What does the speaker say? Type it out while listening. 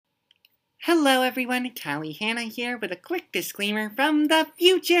Hello everyone, Callie Hannah here with a quick disclaimer from the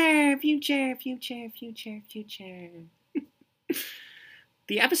future.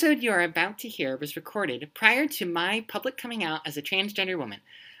 The episode you are about to hear was recorded prior to my public coming out as a transgender woman.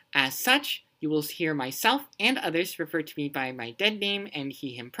 As such, you will hear myself and others refer to me by my dead name and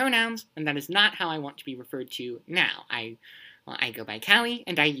he/him pronouns, and that is not how I want to be referred to now. I go by Callie,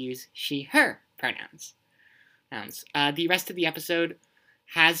 and I use she/her pronouns. The rest of the episode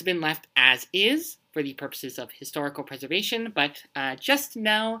has been left as is for the purposes of historical preservation, but just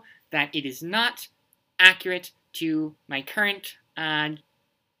know that it is not accurate to my current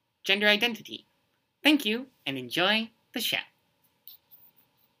gender identity. Thank you, and enjoy the show.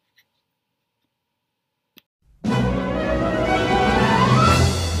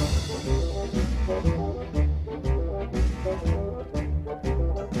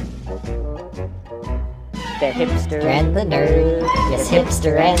 The hipster and the nerd. Yes,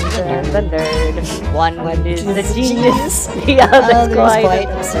 hipster and the nerd. One is the genius, the other's quite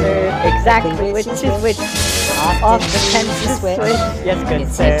absurd. Exactly which is which. Often tends to switch. Yes, good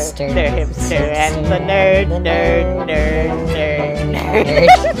sir. The hipster and the nerd.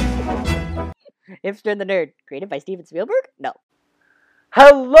 Hipster and the nerd. Created by Steven Spielberg? No.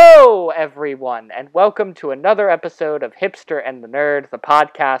 Hello, everyone, and welcome to another episode of Hipster and the Nerd, the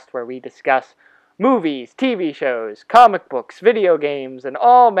podcast where we discuss movies, TV shows, comic books, video games, and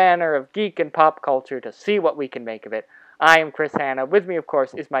all manner of geek and pop culture to see what we can make of it. I am Chris Hanna. With me, of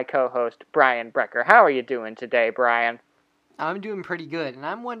course, is my co-host, Brian Brecker. How are you doing today, Brian? I'm doing pretty good, and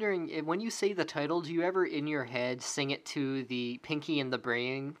I'm wondering, when you say the title, do you ever in your head sing it to the Pinky and the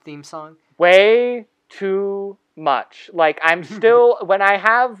Brain theme song? Way too much. Like, I'm still, when I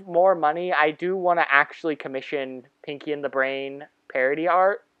have more money, I do want to actually commission Pinky and the Brain parody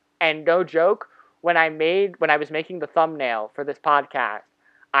art, and no joke, when I was making the thumbnail for this podcast,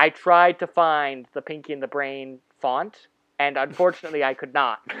 I tried to find the Pinky and the Brain font, and unfortunately I could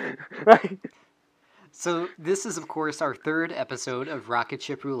not. So this is, of course, our third episode of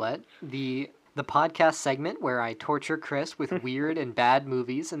Rocketship Roulette, the podcast segment where I torture Chris with weird and bad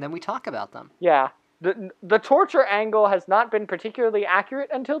movies, and then we talk about them. Yeah. The torture angle has not been particularly accurate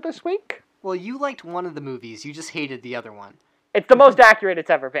until this week. Well, you liked one of the movies, you just hated the other one. It's the most accurate it's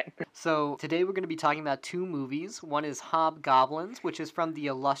ever been. So, today we're going to be talking about two movies. One is Hobgoblins, which is from the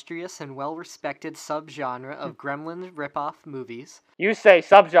illustrious and well-respected subgenre of Gremlins ripoff movies. You say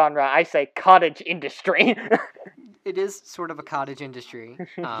subgenre, I say cottage industry. It is sort of a cottage industry.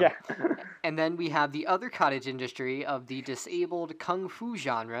 Yeah. And then we have the other cottage industry of the disabled kung fu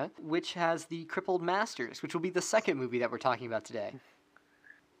genre, which has the Crippled Masters, which will be the second movie that we're talking about today.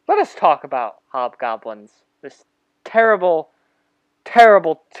 Let us talk about Hobgoblins. This terrible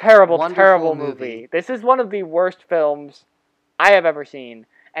movie. This is one of the worst films I have ever seen,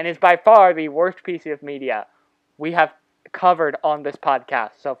 and is by far the worst piece of media we have covered on this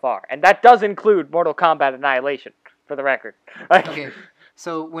podcast so far. And that does include Mortal Kombat Annihilation, for the record. Okay,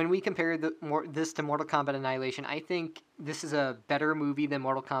 so when we compare this to Mortal Kombat Annihilation, I think this is a better movie than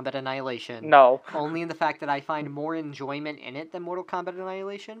Mortal Kombat Annihilation. No. Only in the fact that I find more enjoyment in it than Mortal Kombat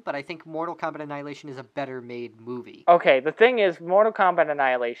Annihilation, but I think Mortal Kombat Annihilation is a better made movie. Okay, the thing is, Mortal Kombat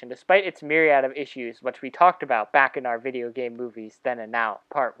Annihilation, despite its myriad of issues, which we talked about back in our video game movies then and now,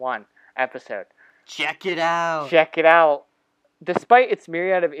 part 1 episode. Check it out! Check it out. Despite its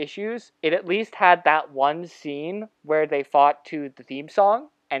myriad of issues, it at least had that one scene where they fought to the theme song,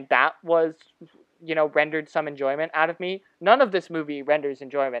 and that was, rendered some enjoyment out of me. None of this movie renders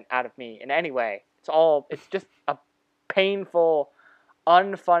enjoyment out of me in any way. It's just a painful,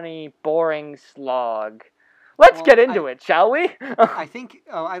 unfunny, boring slog. Let's get into it, shall we? I think,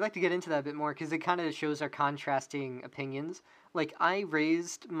 I'd like to get into that a bit more, because it kind of shows our contrasting opinions. Like, I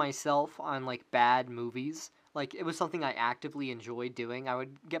raised myself on, bad movies. It was something I actively enjoyed doing. I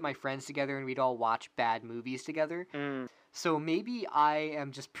would get my friends together and we'd all watch bad movies together. So maybe I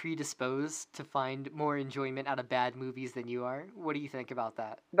am just predisposed to find more enjoyment out of bad movies than you are. What do you think about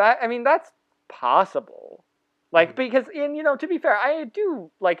that? That's possible. Because, to be fair, I do,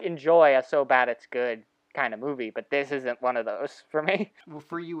 enjoy a so bad it's good kind of movie, but this isn't one of those for me. Well,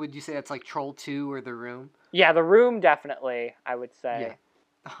 for you, would you say that's Troll 2 or The Room? Yeah, The Room, definitely, I would say. Yeah.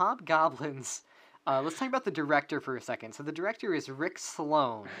 Hobgoblins. Let's talk about the director for a second. So the director is Rick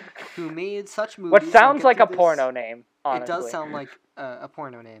Sloan, who made such movies... What sounds like a porno name, honestly. It does sound like a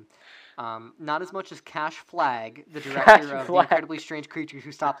porno name. Not as much as Cash Flag, the director of The Incredibly Strange Creatures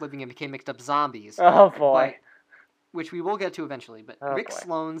Who Stopped Living and Became Mixed Up Zombies. Oh, boy. Which we will get to eventually. But Rick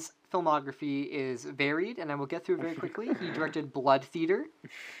Sloan's filmography is varied, and I will get through it very quickly. He directed Blood Theater,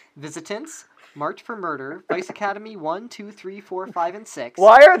 Visitants, Marked for Murder, Vice Academy 1, 2, 3, 4, 5, and 6.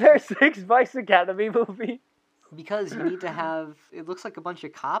 Why are there 6 Vice Academy movies? Because you need to have, it looks like a bunch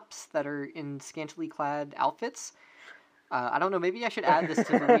of cops that are in scantily clad outfits. I don't know, maybe I should add this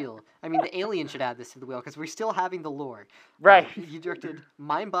to the wheel. I mean, the alien should add this to the wheel, because we're still having the lore. Right. He directed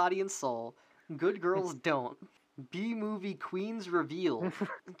Mind, Body, and Soul, Good Girls Don't, B-Movie Queens Reveal,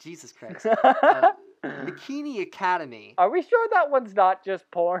 Jesus Christ, Bikini Academy. Are we sure that one's not just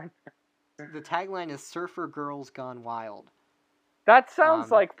porn? The tagline is Surfer Girls Gone Wild. That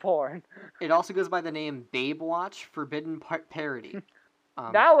sounds like porn. It also goes by the name Babe Watch Forbidden Parody.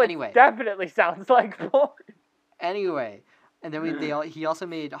 Now it definitely sounds like porn. Anyway, and then he also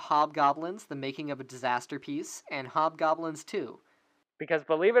made Hobgoblins, The Making of a Disaster Piece, and Hobgoblins 2. Because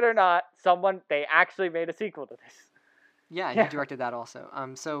believe it or not, they actually made a sequel to this. Yeah, he directed that also.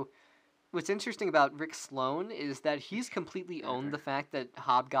 So what's interesting about Rick Sloan is that he's completely owned the fact that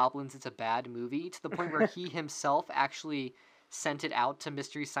Hobgoblins is a bad movie, to the point where he himself actually sent it out to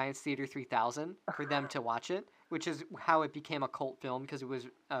Mystery Science Theater 3000 for them to watch it, which is how it became a cult film, because it was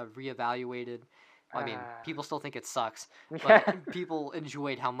reevaluated. I mean, people still think it sucks, but people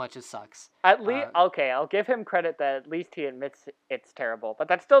enjoyed how much it sucks. At least, okay, I'll give him credit that at least he admits it's terrible, but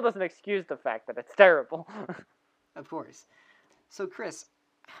that still doesn't excuse the fact that it's terrible. Of course. So, Chris,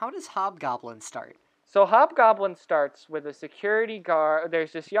 how does Hobgoblin start? So Hobgoblin starts with a security guard.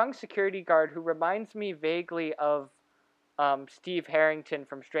 There's this young security guard who reminds me vaguely of Steve Harrington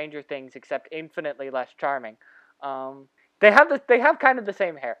from Stranger Things, except infinitely less charming. They have kind of the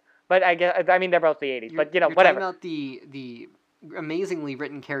same hair. But I mean, they're both the 80s, but you're whatever. You're talking about the amazingly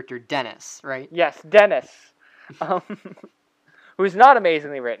written character Dennis, right? Yes, Dennis. Who's not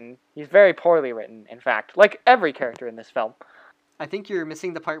amazingly written. He's very poorly written, in fact. Like every character in this film. I think you're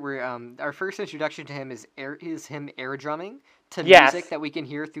missing the part where our first introduction to him is him air drumming to music that we can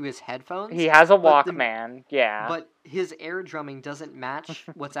hear through his headphones. He has a Walkman, yeah. But his air drumming doesn't match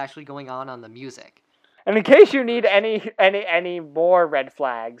what's actually going on the music. And in case you need any more red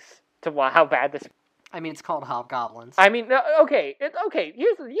flags to how bad this... I mean, it's called Hobgoblins. I mean, okay. But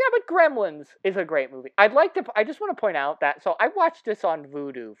Gremlins is a great movie. I just want to point out that, so I watched this on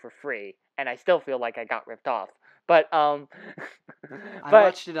Vudu for free, and I still feel like I got ripped off. But, I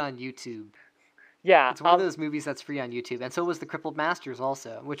watched it on YouTube. Yeah. It's one of those movies that's free on YouTube, and so was The Crippled Masters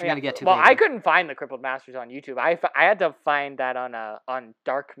also, which we're going to get to later. Well, I couldn't find The Crippled Masters on YouTube. I had to find that on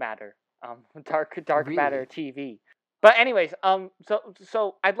Dark Matter. Dark Matter TV. But anyways,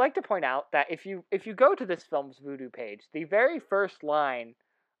 so I'd like to point out that if you go to this film's Vudu page, the very first line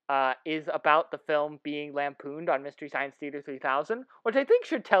is about the film being lampooned on Mystery Science Theater 3000, which I think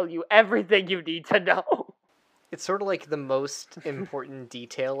should tell you everything you need to know. It's sort of like the most important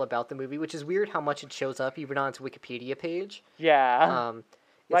detail about the movie, which is weird how much it shows up even on its Wikipedia page. Yeah.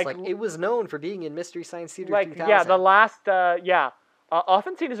 It's like it was known for being in Mystery Science Theater 3000. Yeah, the last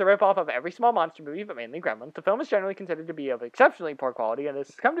often seen as a ripoff of every small monster movie, but mainly Gremlins, the film is generally considered to be of exceptionally poor quality and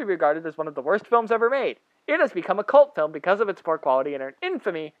has come to be regarded as one of the worst films ever made. It has become a cult film because of its poor quality and earned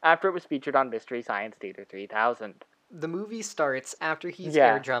infamy after it was featured on Mystery Science Theater 3000. The movie starts after he's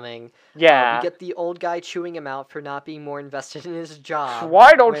air drumming. Yeah. We get the old guy chewing him out for not being more invested in his job.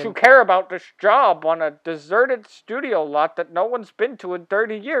 Why don't you care about this job on a deserted studio lot that no one's been to in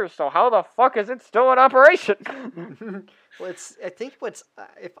 30 years, so how the fuck is it still in operation? Well,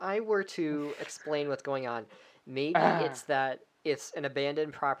 if I were to explain what's going on, maybe it's that it's an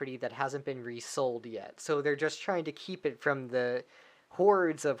abandoned property that hasn't been resold yet. So they're just trying to keep it from the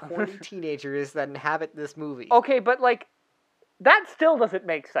hordes of horny teenagers that inhabit this movie. Okay, but that still doesn't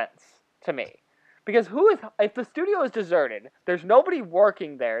make sense to me. Because if the studio is deserted, there's nobody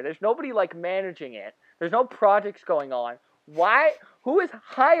working there, there's nobody managing it, there's no projects going on, who is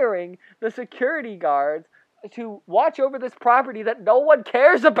hiring the security guards to watch over this property that no one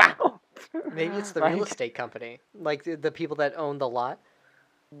cares about? Maybe it's the real estate company, the people that own the lot.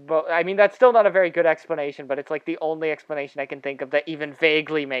 But I mean, that's still not a very good explanation, but it's the only explanation I can think of that even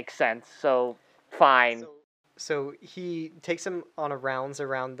vaguely makes sense, so fine. So he takes him on a rounds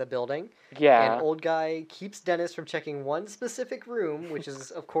around the building. Yeah. And old guy keeps Dennis from checking one specific room, which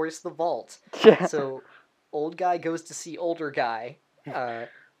is, of course, the vault. Yeah. So old guy goes to see older guy.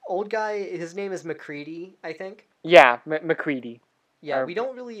 Old guy, his name is McCready, I think. Yeah, McCready. Yeah, I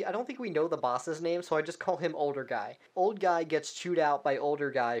don't think we know the boss's name, so I just call him older guy. Old guy gets chewed out by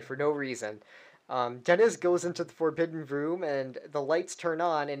older guy for no reason. Dennis goes into the forbidden room, and the lights turn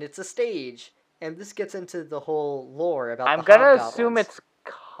on, and it's a stage. And this gets into the whole lore about I'm gonna assume it's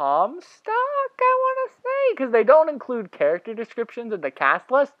Comstock, I want to say, because they don't include character descriptions in the cast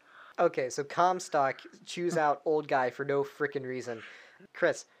list. Okay, so Comstock chews out old guy for no frickin' reason.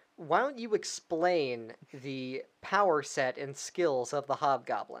 Chris, why don't you explain the power set and skills of the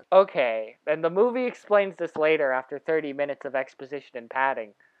Hobgoblin? Okay, and the movie explains this later after 30 minutes of exposition and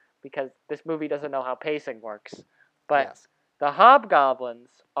padding, because this movie doesn't know how pacing works. But Yes. the Hobgoblins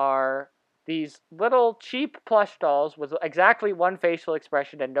are these little cheap plush dolls with exactly one facial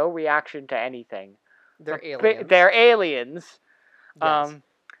expression and no reaction to anything. They're aliens. They're aliens. Yes.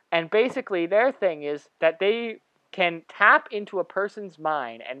 And basically their thing is that they can tap into a person's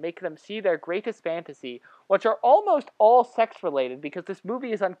mind and make them see their greatest fantasy, which are almost all sex-related, because this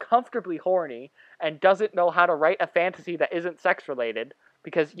movie is uncomfortably horny and doesn't know how to write a fantasy that isn't sex-related,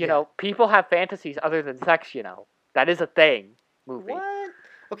 because, you know, people have fantasies other than sex, you know. That is a thing, movie. What?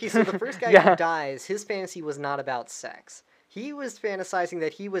 Okay, so the first guy who dies, his fantasy was not about sex. He was fantasizing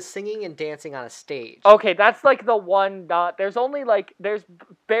that he was singing and dancing on a stage. Okay, that's like the one there's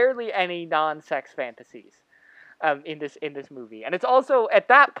barely any non-sex fantasies in this movie. And it's also, at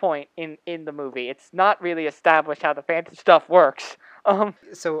that point in the movie, it's not really established how the fantasy stuff works.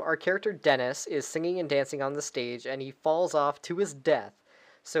 So our character Dennis is singing and dancing on the stage, and he falls off to his death.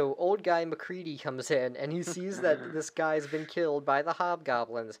 So old guy McCready comes in, and he sees that this guy's been killed by the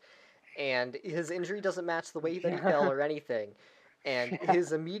Hobgoblins, and his injury doesn't match the way that he fell or anything. And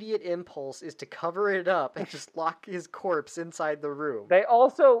his immediate impulse is to cover it up and just lock his corpse inside the room. They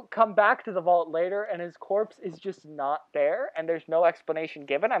also come back to the vault later, and his corpse is just not there, and there's no explanation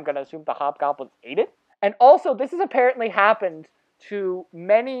given. I'm going to assume the Hobgoblins ate it. And also, this has apparently happened to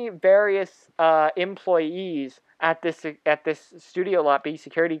many various employees at this studio lot, B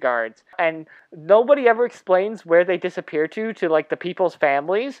security guards, and nobody ever explains where they disappear to like the people's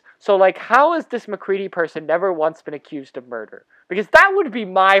families. So like, how has this McCready person never once been accused of murder? Because that would be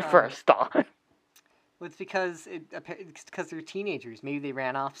my first thought. Well, it's because they're teenagers. Maybe they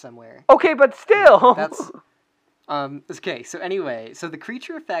ran off somewhere. Okay, but still. That's okay, so anyway, so the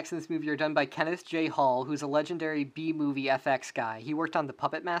creature effects in this movie are done by Kenneth J. Hall, who's a legendary B-movie FX guy. He worked on the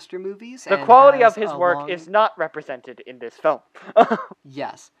Puppet Master movies. The quality of his work is not represented in this film.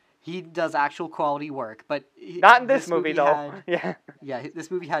 Yes, he does actual quality work, but not in this movie though. Yeah, this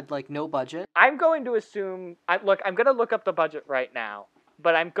movie had like no budget. I'm going to assume. I'm going to look up the budget right now,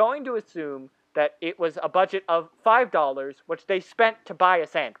 but I'm going to assume that it was a budget of $5, which they spent to buy a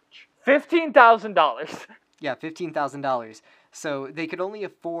sandwich. $15,000. Yeah, $15,000. So they could only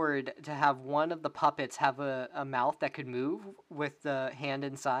afford to have one of the puppets have a mouth that could move with the hand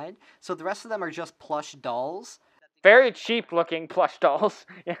inside. So the rest of them are just plush dolls. Very cheap looking plush dolls.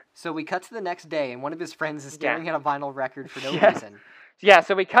 Yeah. So we cut to the next day, and one of his friends is staring at a vinyl record for no reason. Yeah,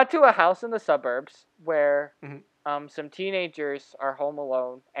 so we cut to a house in the suburbs where some teenagers are home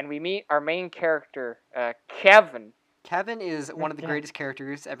alone, and we meet our main character, Kevin. Kevin is one of the greatest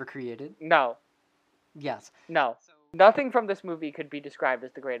characters ever created. No. Yes. No. Nothing from this movie could be described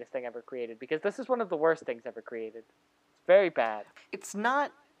as the greatest thing ever created, because this is one of the worst things ever created. It's very bad. It's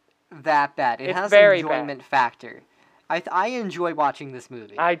not that bad. It has an enjoyment factor. I enjoy watching this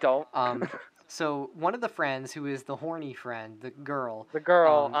movie. I don't. So one of the friends, who is the horny friend, the girl,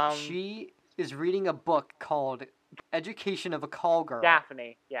 she is reading a book called Education of a Call Girl.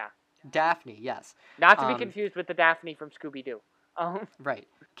 Daphne, yeah. Daphne, yes. Not to be confused with the Daphne from Scooby-Doo. Right.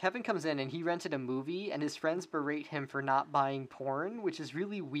 Kevin comes in and he rented a movie, and his friends berate him for not buying porn, which is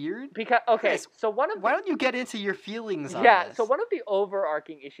really weird. Because so why don't you get into your feelings on this? this? So one of the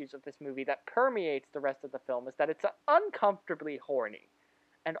overarching issues of this movie that permeates the rest of the film is that it's uncomfortably horny.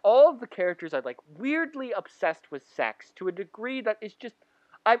 And all of the characters are like weirdly obsessed with sex to a degree that is just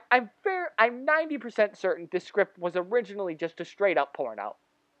I'm 90% certain this script was originally just a straight up porno.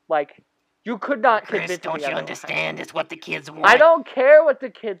 Like, you could not convince me. Don't you understand? It's what the kids want. I don't care what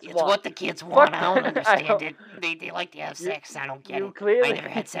the kids want. It's what the kids want. I don't understand it. They like to have sex. I don't get it. Clearly... I never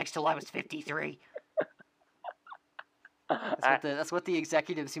had sex till I was 53. That's what the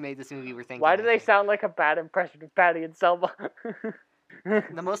executives who made this movie were thinking. Why do they sound like a bad impression of Patty and Selma?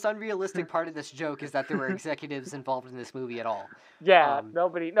 The most unrealistic part of this joke is that there were executives involved in this movie at all. Yeah,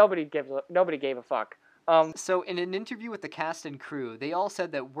 nobody gave a fuck. So in an interview with the cast and crew, they all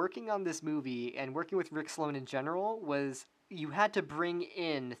said that working on this movie and working with Rick Sloan in general was you had to bring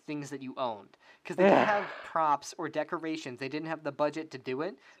in things that you owned. Because they didn't have props or decorations. They didn't have the budget to do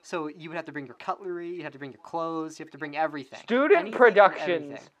it. So you would have to bring your cutlery, you have to bring your clothes, you have to bring everything. Student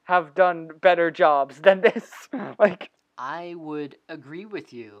productions have done better jobs than this. I would agree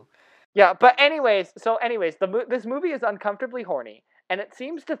with you. Yeah, but anyways, this movie is uncomfortably horny, and it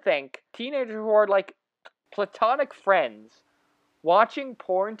seems to think teenagers who are like platonic friends watching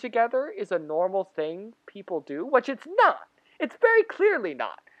porn together is a normal thing people do, which it's not. It's very clearly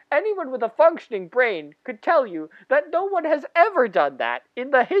not. anyone with a functioning brain could tell you that no one has ever done that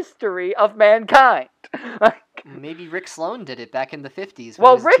in the history of mankind. Maybe Rick Sloan did it back in the 50s.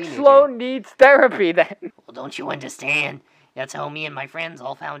 Well, Rick Sloan needs therapy then. Well, don't you understand? That's how me and my friends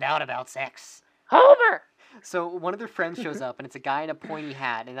all found out about sex. Homer! So one of their friends shows up, and it's a guy in a pointy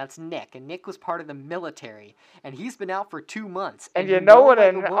hat, and that's Nick. And Nick was part of the military, and he's been out for 2 months. And you know what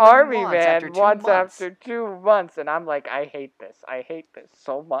an army wants man wants after 2 months. And I'm like, I hate this. I hate this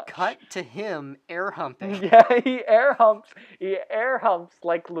so much. Cut to him air humping. Yeah, he air humps. He air humps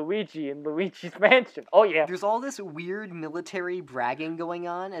like Luigi in Luigi's Mansion. Oh, yeah. There's all this weird military bragging going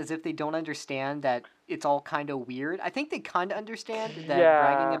on, as if they don't understand that it's all kind of weird. I think they kind of understand that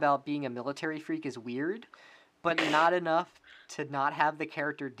bragging about being a military freak is weird, but not enough to not have the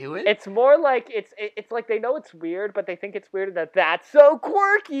character do it. It's more like it's like they know it's weird, but they think it's weird in that's so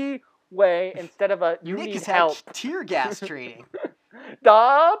quirky way instead of a you Nick need has help. had tear gas training.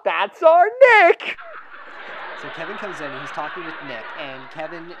 Duh, that's our Nick. So Kevin comes in and he's talking with Nick, and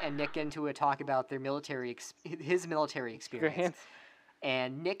Kevin and Nick get into a talk about their his military experience.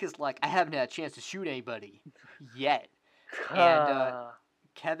 And Nick is like, I haven't had a chance to shoot anybody yet. And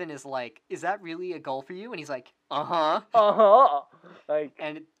Kevin is like, is that really a goal for you? And he's like, uh-huh. Uh-huh. Like,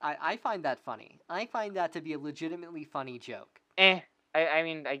 and I find that funny. I find that to be a legitimately funny joke. I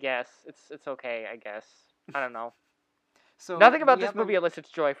mean, I guess. It's okay, I guess. I don't know. So nothing about this movie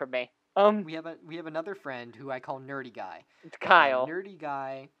elicits joy from me. We have another friend who I call Nerdy Guy. It's Kyle. And Nerdy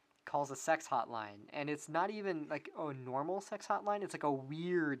Guy calls a sex hotline, and it's not even like a normal sex hotline, it's like a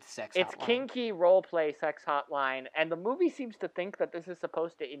weird sex hotline. It's kinky roleplay sex hotline, and the movie seems to think that this is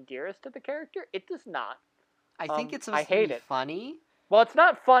supposed to endear us to the character. It does not. I think it's supposed to be funny. Well, it's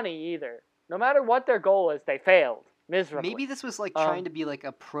not funny either. No matter what their goal is, they failed miserably. Maybe this was like trying to be like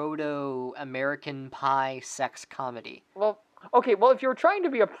a proto-American Pie sex comedy. Well, okay, if you were trying to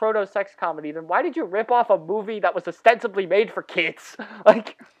be a proto-sex comedy, then why did you rip off a movie that was ostensibly made for kids?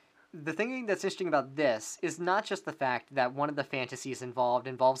 Like, the thing that's interesting about this is not just the fact that one of the fantasies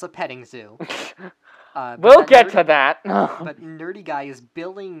involves a petting zoo. We'll get to that. But Nerdy Guy is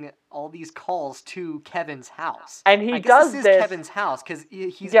billing all these calls to Kevin's house. And he I does guess this... is Kevin's house, because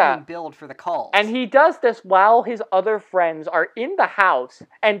he's being billed for the calls. And he does this while his other friends are in the house,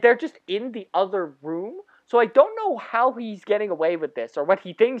 and they're just in the other room. So I don't know how he's getting away with this, or what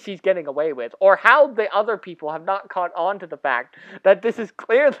he thinks he's getting away with, or how the other people have not caught on to the fact that this is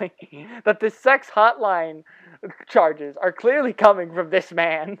clearly, that this sex hotline charges are clearly coming from this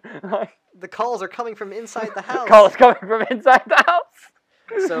man. The calls are coming from inside the house. Calls coming from inside the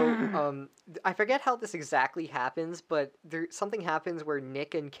house. So, I forget how this exactly happens, but something happens where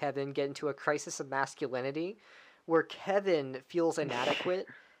Nick and Kevin get into a crisis of masculinity, where Kevin feels inadequate,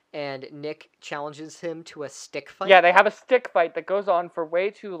 and Nick challenges him to a stick fight. Yeah, they have a stick fight that goes on for way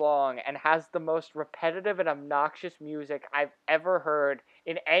too long and has the most repetitive and obnoxious music I've ever heard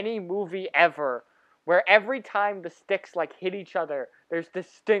in any movie ever, where every time the sticks, like, hit each other, there's this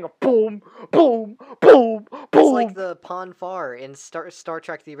sting of boom, boom, boom, boom. It's like the Pon farr in Star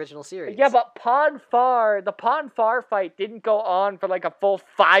Trek, the original series. Yeah, but the Pon farr fight didn't go on for like a full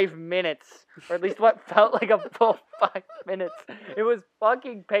 5 minutes. Or at least what felt like a full 5 minutes. It was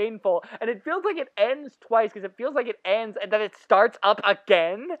fucking painful. And it feels like it ends twice, because it feels like it ends and then it starts up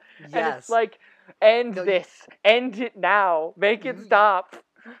again. Yes. And it's like, end it now, make it stop.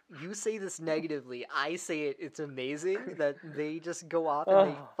 You say this negatively. I say it's amazing that they just go off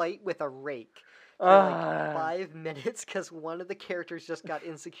and they fight with a rake for like 5 minutes because one of the characters just got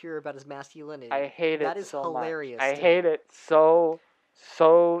insecure about his masculinity. I hate it so much. That is hilarious. I hate it so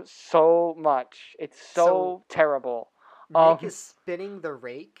much. It's so terrible. Nick is spinning the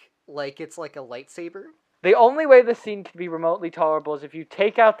rake like it's like a lightsaber. The only way this scene can be remotely tolerable is if you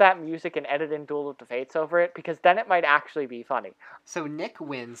take out that music and edit in Duel of the Fates over it, because then it might actually be funny. So Nick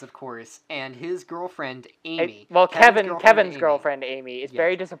wins, of course, and his girlfriend, Amy... Kevin's girlfriend, Amy, is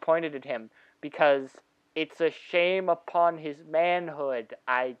very disappointed in him, because it's a shame upon his manhood,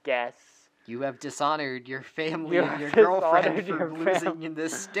 I guess. You have dishonored your family and your girlfriend for losing in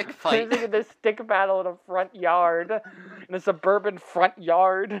this stick fight. Losing in this stick battle in a front yard. In a suburban front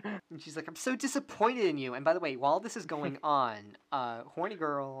yard. And she's like, I'm so disappointed in you. And by the way, while this is going on, Horny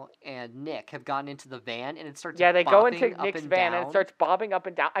Girl and Nick have gotten into the van and it starts they go into bopping Nick's van and it starts bobbing up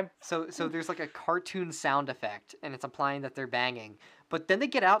and down. So there's like a cartoon sound effect and it's implying that they're banging. But then they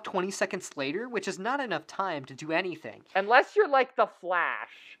get out 20 seconds later, which is not enough time to do anything. Unless you're like the Flash.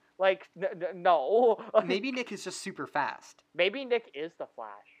 Like, no. Maybe Nick is just super fast. Maybe Nick is the Flash.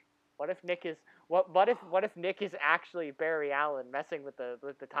 What if Nick is what if Nick is actually Barry Allen messing with the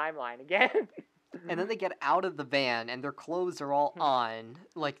timeline again? And then they get out of the van, and their clothes are all on.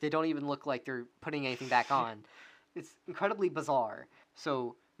 Like, they don't even look like they're putting anything back on. It's incredibly bizarre.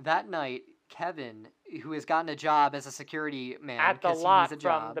 So, that night, Kevin, who has gotten a job as a security man At the because he lot needs a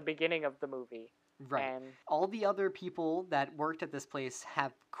job. from the beginning of the movie. Right. And All the other people that worked at this place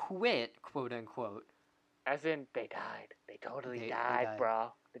have quit, quote unquote. as in, they died. They totally They died, died.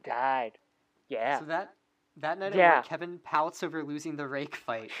 bro. They died. Yeah. So that night at Yeah. work, Kevin pouts over losing the rake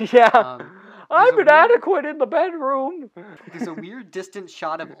fight. Yeah. there's I'm a weird- inadequate in the bedroom. There's a weird distant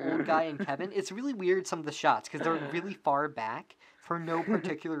shot of old guy and Kevin. It's really weird, some of the shots, because they're really far back for no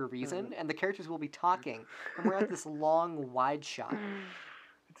particular reason, and the characters will be talking, and we're at this long, wide shot.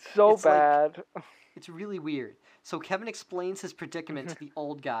 It's so It's like- bad. It's really weird. So Kevin explains his predicament to the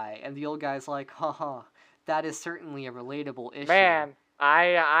old guy, and the old guy's like, haha, that is certainly a relatable issue. Man,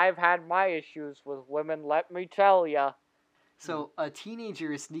 I've had my issues with women, let me tell ya. So a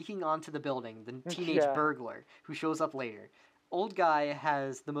teenager is sneaking onto the building, the teenage Yeah. burglar, who shows up later. Old guy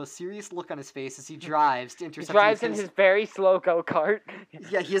has the most serious look on his face as he drives to He intercept drives in his very slow go-kart.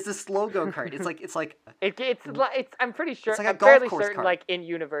 Yeah, he has this slow go-kart. It's like It's I'm pretty sure, It's like a I'm golf fairly course certain, cart. like, in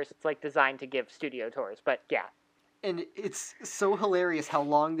universe, it's, like, designed to give studio tours, but yeah. and it's so hilarious how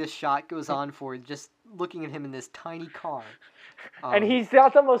long this shot goes on for, just looking at him in this tiny car. And he's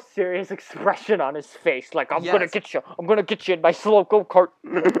got the most serious expression on his face, like, I'm gonna Yes. get you in my slow go-kart.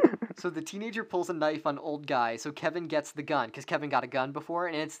 So the teenager pulls a knife on old guy, so Kevin gets the gun, because Kevin got a gun before,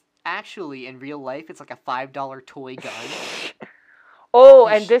 and it's actually, in real life, it's like a $5 toy gun. Oh,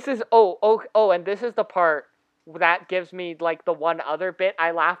 He and this is and this is the part that gives me like the one other bit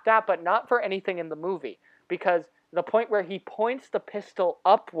I laughed at, but not for anything in the movie, because the point where he points the pistol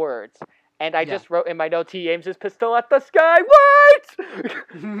upwards, and I Yeah. just wrote in my notes he aims his pistol at the sky. What?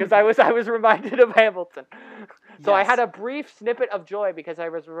 Because I was reminded of Hamilton. So I Yes. had a brief snippet of joy because I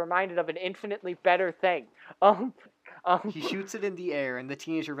was reminded of an infinitely better thing. He shoots it in the air, and the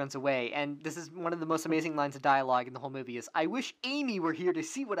teenager runs away. And this is one of the most amazing lines of dialogue in the whole movie: "Is I wish Amy were here to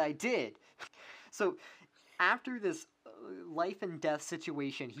see what I did." So, after this life and death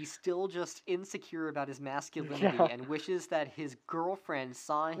situation, he's still just insecure about his masculinity Yeah. and wishes that his girlfriend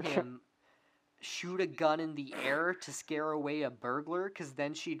saw him shoot a gun in the air to scare away a burglar, because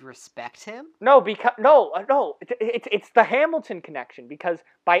then she'd respect him. No, it's the Hamilton connection, because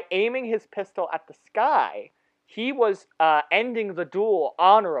by aiming his pistol at the sky, he was ending the duel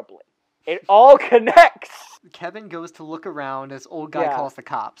honorably. It all connects. Kevin goes to look around as old guy Yeah. calls the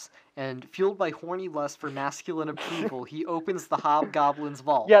cops, and fueled by horny lust for masculine approval, he opens the Hobgoblins'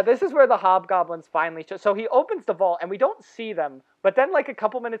 vault. Yeah, this is where the Hobgoblins finally show. So he opens the vault, and we don't see them, but then like a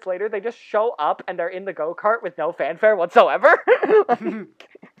couple minutes later, they just show up, and they're in the go-kart with no fanfare whatsoever.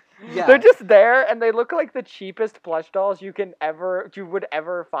 Yeah. They're just there, and they look like the cheapest plush dolls you would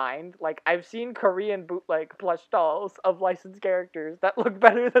ever find. Like, I've seen Korean bootleg plush dolls of licensed characters that look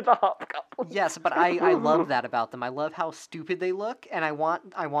better than the Hobgoblins. Yes, but I love that about them. I love how stupid they look, and I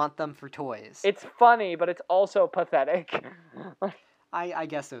want them for toys. It's funny, but it's also pathetic. I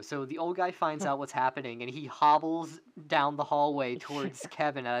guess so. So the old guy finds out what's happening, and he hobbles down the hallway towards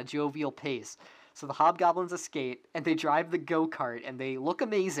Kevin at a jovial pace. So the Hobgoblins escape, and they drive the go-kart, and they look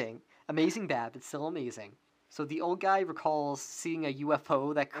amazing. Amazing bad, but still amazing. So the old guy recalls seeing a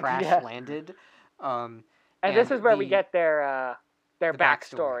UFO that crash Yeah. landed. And this is where we get their the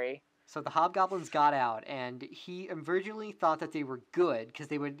backstory. So the Hobgoblins got out, and he originally thought that they were good, because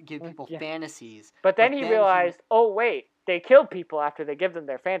they would give people Yeah. fantasies. But then he realized, oh wait, they kill people after they give them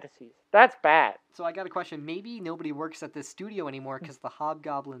their fantasies. That's bad. So I got a question. Maybe nobody works at this studio anymore because the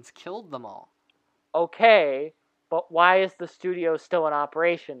Hobgoblins killed them all. Okay, but why is the studio still in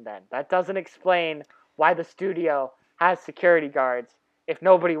operation then? That doesn't explain why the studio has security guards if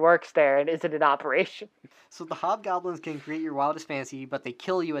nobody works there and isn't in operation. So the Hobgoblins can create your wildest fantasy, but they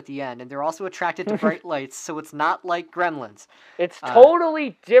kill you at the end, and they're also attracted to bright lights, so it's not like Gremlins. It's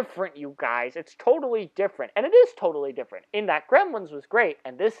totally different, you guys. It's totally different. And it is totally different in that Gremlins was great,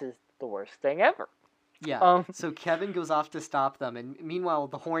 and this is the worst thing ever. Yeah, so Kevin goes off to stop them, and meanwhile,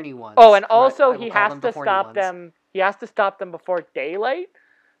 the horny ones... Oh, and also I will he call has them the to horny stop ones. them. He has to stop them before daylight,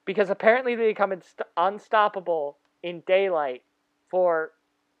 because apparently they become unstoppable in daylight for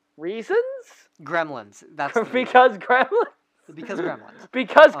reasons. Gremlins. That's the reason. Because Gremlins. Because Gremlins.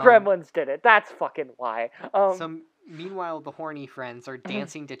 Because Gremlins did it. That's fucking why. So meanwhile, the horny friends are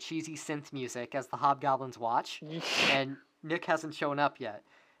dancing to cheesy synth music as the Hobgoblins watch, and Nick hasn't shown up yet.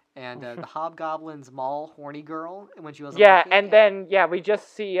 And the Hobgoblins maul horny girl when she was and then we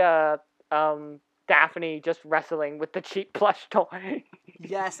just see Daphne just wrestling with the cheap plush toy.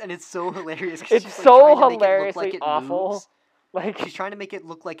 Yes, and it's so hilarious. 'cause It's she's, like, so trying to make it look hilariously like it awful. moves. Like, she's trying to make it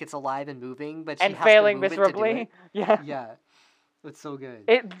look like it's alive and moving, but she and has failing to move it to do miserably. it. Yeah. Yeah, it's so good.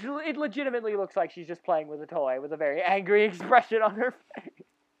 It legitimately looks like she's just playing with a toy with a very angry expression on her face.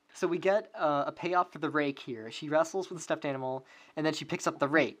 So we get a payoff for the rake here. She wrestles with the stuffed animal, and then she picks up the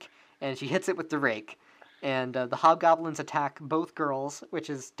rake, and she hits it with the rake. And the hobgoblins attack both girls, which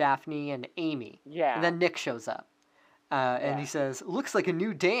is Daphne and Amy. Yeah. And then Nick shows up. And he says, "Looks like a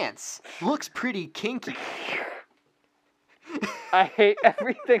new dance. Looks pretty kinky." I hate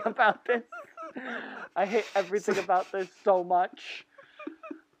everything about this. I hate everything about this so much.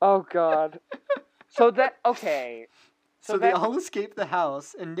 Oh, God. Okay. So they all escape the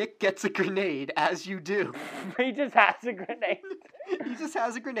house, and Nick gets a grenade, as you do. He just has a grenade. He just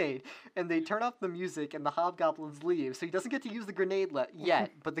has a grenade, and they turn off the music, and the hobgoblins leave, so he doesn't get to use the grenade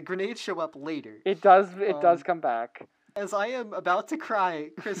yet, but the grenades show up later. It does come back. As I am about to cry,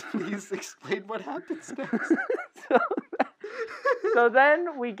 Chris, please explain what happens next. So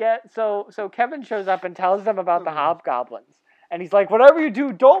then we get, so Kevin shows up and tells them about the hobgoblins. And he's like, whatever you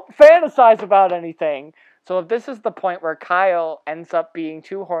do, don't fantasize about anything. So if this is the point where Kyle ends up being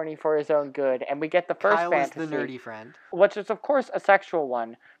too horny for his own good, and we get the first fantasy. Kyle is the nerdy friend. Which is, of course, a sexual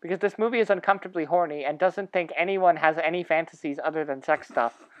one, because this movie is uncomfortably horny and doesn't think anyone has any fantasies other than sex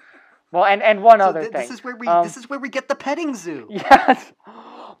stuff. Well, and one other thing. This is where we get the petting zoo. Yes.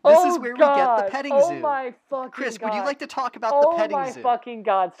 This is where we get the petting zoo. Oh my fucking Chris, God. would you like to talk about the petting zoo? Oh my fucking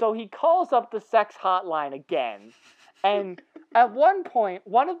God. So he calls up the sex hotline again. And at one point,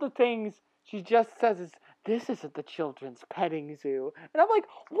 one of the things she just says is, "This isn't the children's petting zoo." And I'm like,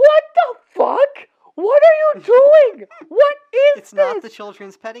 what the fuck? What are you doing? What is It's this? not the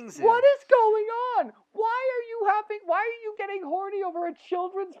children's petting zoo. What is going on? Why are you getting horny over a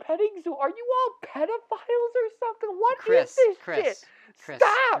children's petting zoo? Are you all pedophiles or something? What is this shit? Chris,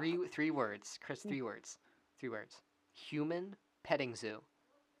 Stop! three words. Chris, 3 words. 3 words. Human petting zoo.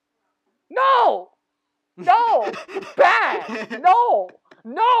 No! No! Bad! No!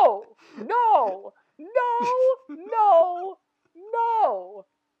 No! No! No! No! No!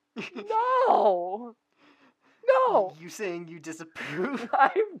 No! No! You saying you disapprove?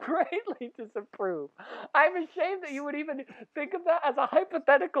 I greatly disapprove. I'm ashamed that you would even think of that as a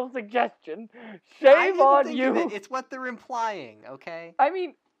hypothetical suggestion. Shame on you. It's what they're implying, okay? I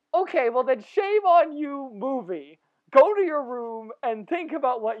mean, okay, well then shame on you, movie. Go to your room and think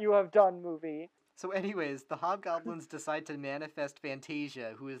about what you have done, movie. So anyways, the hobgoblins decide to manifest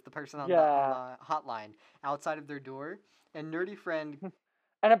Fantasia, who is the person on, Yeah. the hotline, outside of their door, and Nerdy Friend...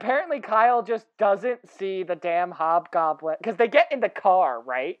 And apparently Kyle just doesn't see the damn hobgoblin, because they get in the car,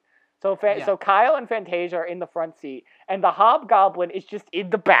 right? So so Kyle and Fantasia are in the front seat, and the hobgoblin is just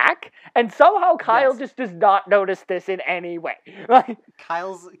in the back, and somehow Kyle just does not notice this in any way. Like,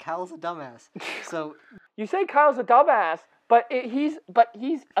 Kyle's a dumbass. So you say Kyle's a dumbass, but he's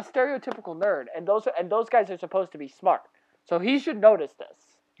a stereotypical nerd, and those guys are supposed to be smart, so he should notice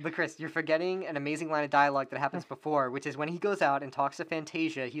this. But Chris, you're forgetting an amazing line of dialogue that happens before, which is when he goes out and talks to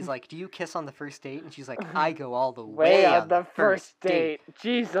Fantasia, he's like, "Do you kiss on the first date?" And she's like, "I go all the way on the first date."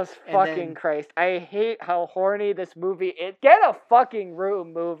 Jesus fucking Christ. I hate how horny this movie is. Get a fucking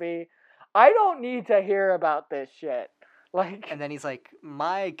room, movie. I don't need to hear about this shit. Like, and then he's like,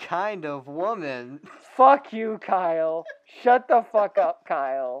 "My kind of woman." Fuck you, Kyle. Shut the fuck up,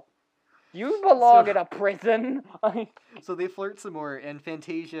 Kyle. You belong in a prison. So they flirt some more, and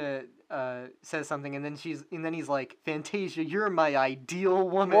Fantasia says something, and then he's like, "Fantasia, you're my ideal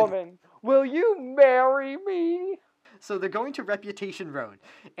woman. Will you marry me?" So they're going to Reputation Road,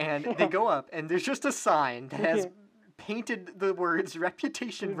 and they go up, and there's just a sign that has painted the words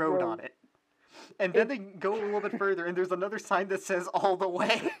Reputation Road on it. And then they go a little bit further, and there's another sign that says All the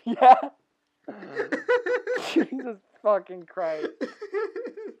Way. Yeah. Jesus fucking Christ.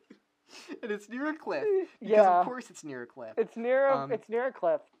 And it's near a cliff. Because of course it's near a cliff. It's near a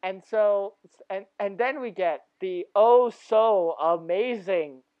cliff. And so and then we get the oh so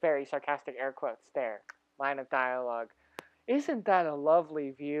amazing, very sarcastic air quotes there, line of dialogue. "Isn't that a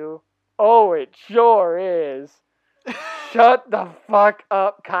lovely view?" "Oh, it sure is." Shut the fuck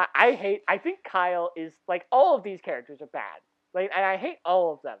up, Kyle. I think Kyle is, like, all of these characters are bad. Like, and I hate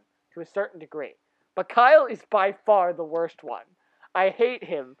all of them to a certain degree. But Kyle is by far the worst one. I hate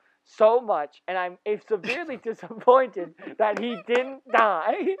him so much, and I'm severely disappointed that he didn't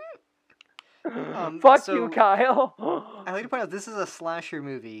die. Fuck you, Kyle. I like to point out this is a slasher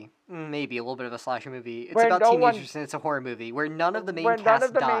movie, maybe a little bit of a slasher movie. It's where about teenagers and it's a horror movie where none of the main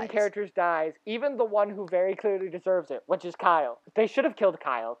main characters dies, even the one who very clearly deserves it, which is Kyle. They should have killed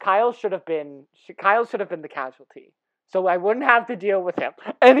Kyle. Kyle should have been the casualty. so I wouldn't have to deal with him.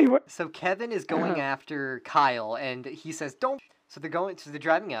 Anyway. So Kevin is going after Kyle, and he says, "Don't." So they're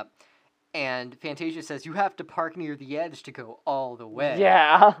driving up, and Fantasia says, "You have to park near the edge to go all the way."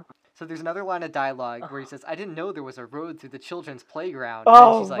 Yeah. So there's another line of dialogue where he says, "I didn't know there was a road through the children's playground." And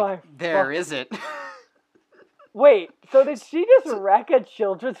Oh, then she's like, "There isn't." Wait, so did she just wreck a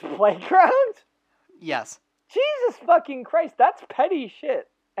children's playground? Yes, Jesus fucking Christ, that's petty shit.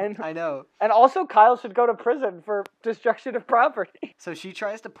 And I know. and also Kyle should go to prison for destruction of property. So she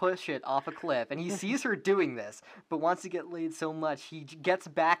tries to push it off a cliff, and he sees her doing this, but wants to get laid so much, he gets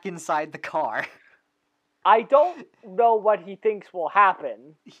back inside the car. I don't know what he thinks will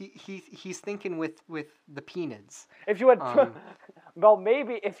happen. He's thinking with the peanuts. If you had, well,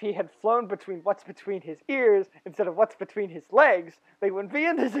 maybe if he had flown between what's between his ears instead of what's between his legs, they wouldn't be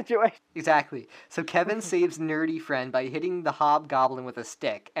in this situation. Exactly. So Kevin saves Nerdy Friend by hitting the Hobgoblin with a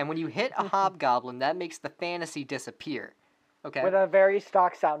stick, and when you hit a Hobgoblin, that makes the fantasy disappear. Okay. With a very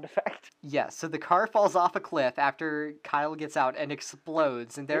stock sound effect. Yes, so the car falls off a cliff after Kyle gets out and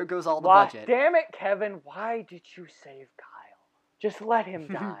explodes, and there goes all the budget. Damn it, Kevin, why did you save Kyle? Just let him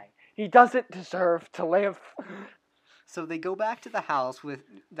die. He doesn't deserve to live. So they go back to the house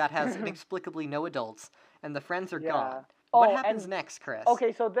that has inexplicably no adults, and the friends are gone. What happens next, Chris?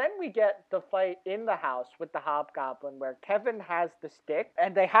 Okay, so then we get the fight in the house with the Hobgoblin where Kevin has the stick,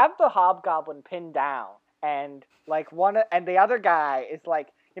 and they have the Hobgoblin pinned down. And the other guy is like,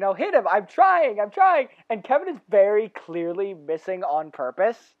 hit him. I'm trying. And Kevin is very clearly missing on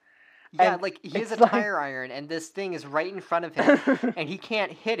purpose. Yeah, like he has a tire iron, and this thing is right in front of him, and he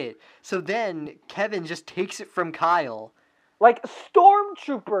can't hit it. So then Kevin just takes it from Kyle. Like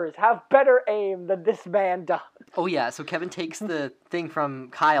stormtroopers have better aim than this man does. Oh yeah, so Kevin takes the thing from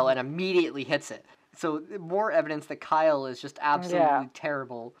Kyle and immediately hits it. So more evidence that Kyle is just absolutely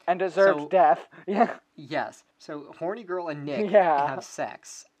terrible. And deserves death. Yeah. Yes. So Horny Girl and Nick have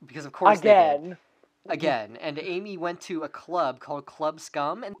sex. Because of course they did. Again. And Amy went to a club called Club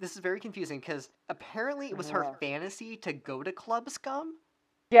Scum. And this is very confusing because apparently it was her fantasy to go to Club Scum.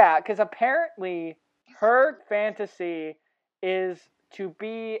 Yeah, because apparently her fantasy is to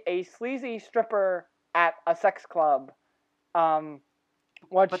be a sleazy stripper at a sex club.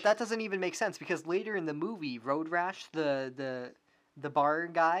 But that doesn't even make sense because later in the movie, Road Rash, the bar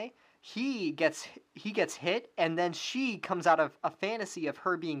guy, he gets hit, and then she comes out of a fantasy of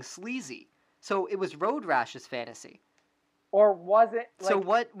her being sleazy. So it was Road Rash's fantasy. Or was it? So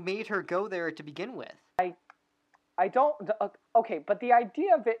what made her go there to begin with? I don't. Okay, but the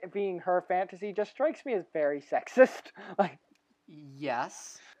idea of it being her fantasy just strikes me as very sexist.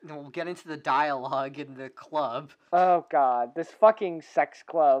 Yes. And we'll get into the dialogue in the club. Oh god, this fucking sex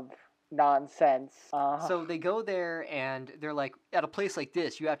club nonsense. So they go there and they're like, at a place like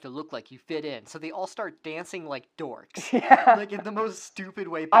this, you have to look like you fit in. So they all start dancing like dorks. Yeah. Like in the most stupid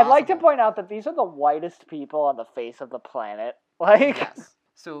way possible. I'd like to point out that these are the whitest people on the face of the planet. Yes.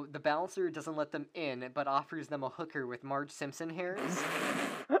 So the bouncer doesn't let them in, but offers them a hooker with Marge Simpson hairs.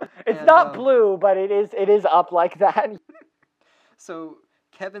 It's not blue, but it is up like that. So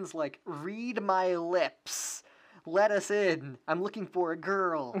Kevin's like, read my lips. Let us in. I'm looking for a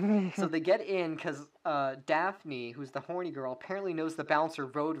girl. So they get in because Daphne, who's the horny girl, apparently knows the bouncer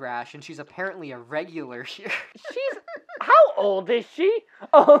Road Rash, and she's apparently a regular here. How old is she?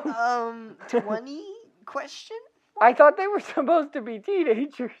 20? Question? I thought they were supposed to be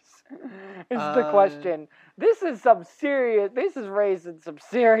teenagers. Is the question. This is raising some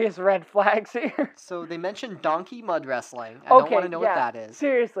serious red flags here. So they mentioned donkey mud wrestling. I don't want to know what that is.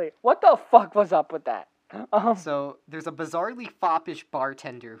 Seriously, what the fuck was up with that? So there's a bizarrely foppish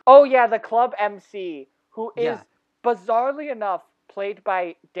bartender. Oh yeah, the club MC, who is bizarrely enough played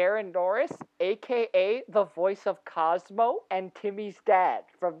by Darren Norris, aka the voice of Cosmo and Timmy's dad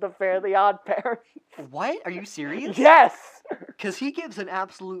from The Fairly Odd Parents. What? Are you serious? Yes. Because he gives an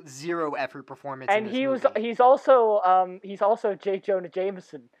absolute zero effort performance. And in this movie. he's also J. Jonah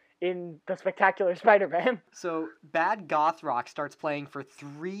Jameson in The Spectacular Spider-Man. So bad goth rock starts playing for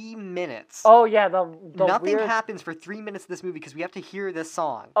 3 minutes. Oh yeah, nothing happens for 3 minutes of this movie because we have to hear this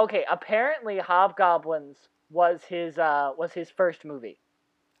song. Okay, apparently Hobgoblins was his first movie.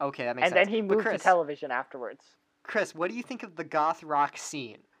 Okay, that makes sense. And then he moved to television afterwards. Chris, what do you think of the goth rock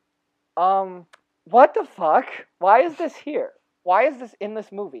scene? What the fuck? Why is this here? Why is this in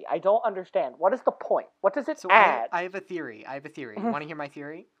this movie? I don't understand. What is the point? What does it add? I have a theory. You want to hear my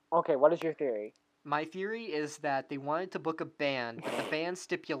theory? Okay, what is your theory? My theory is that they wanted to book a band, but the band's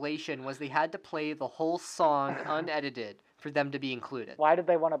stipulation was they had to play the whole song unedited for them to be included. Why did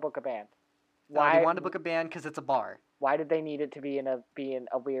they want to book a band? They wanted to book a band because it's a bar. Why did they need it to be in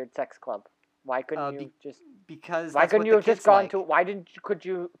a weird sex club? Why couldn't you just? Because Why that's couldn't what you the have just kids gone like. to? Why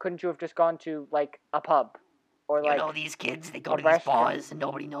couldn't you have just gone to like a pub, or You like know, these kids, they go a to these restaurant. bars and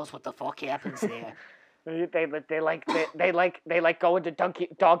nobody knows what the fuck happens there. they like going to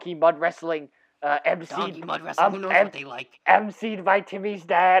donkey mud wrestling. Donkey mud wrestling, who knows what they like? MC'd by Timmy's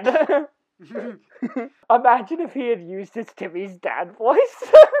dad. Imagine if he had used his Timmy's dad voice.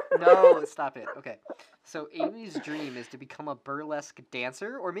 No, stop it. Okay. So Amy's dream is to become a burlesque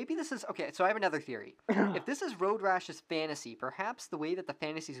dancer, or maybe this is okay. So I have another theory. If this is Road Rash's fantasy, perhaps the way that the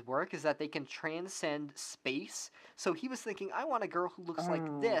fantasies work is that they can transcend space. So he was thinking, I want a girl who looks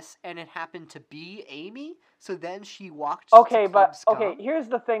like this, and it happened to be Amy. So then she walked. Okay, to but Club Scum. okay. Here's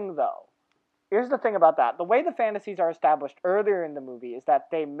the thing, though. Here's the thing about that. The way the fantasies are established earlier in the movie is that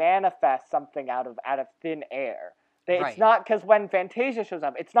they manifest something out of thin air. Right. It's not because when Fantasia shows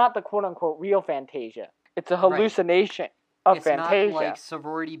up, it's not the quote-unquote real Fantasia. It's a hallucination of It's Fantasia. not like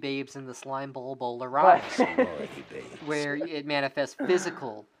Sorority Babes in the Slime Bowl Ride, where it manifests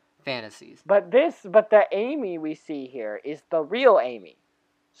physical fantasies. But the Amy we see here is the real Amy.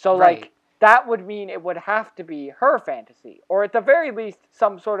 So, Right. like, that would mean it would have to be her fantasy. Or at the very least,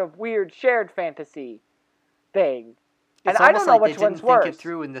 some sort of weird shared fantasy thing. And It's I don't almost know like which they one's didn't think worse. it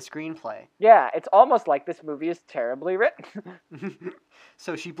through in the screenplay. Yeah, it's almost like this movie is terribly written.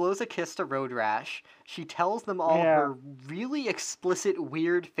 So she blows a kiss to Road Rash. She tells them all Yeah. her really explicit,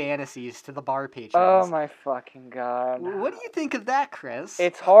 weird fantasies to the bar patrons. Oh my fucking god. What do you think of that, Chris?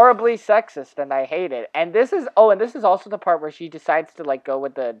 It's horribly sexist and I hate it. And this is also the part where she decides to like go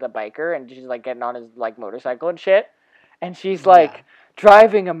with the biker and she's like getting on his like motorcycle and shit. And she's like,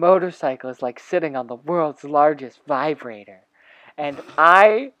 driving a motorcycle is like sitting on the world's largest vibrator. And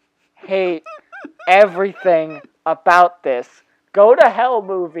I hate everything about this. Go to hell,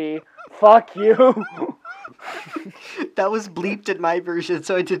 movie. Fuck you. That was bleeped in my version,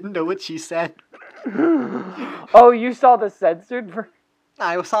 so I didn't know what she said. Oh, you saw the censored version?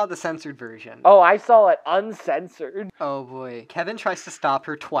 I saw the censored version. Oh, I saw it uncensored. Oh boy. Kevin tries to stop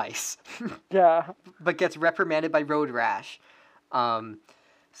her twice, Yeah. but gets reprimanded by Road Rash.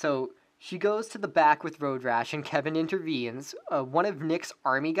 So she goes to the back with Road Rash, and Kevin intervenes. One of Nick's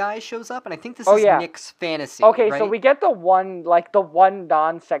army guys shows up, and I think this is Nick's fantasy. Okay, right? so we get the one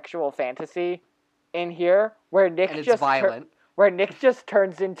non-sexual fantasy in here where Nick And it's just violent. where Nick just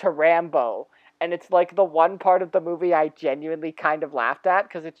turns into Rambo, and it's like the one part of the movie I genuinely kind of laughed at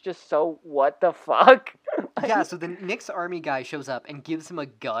because it's just so what the fuck. Yeah, so then Nick's army guy shows up and gives him a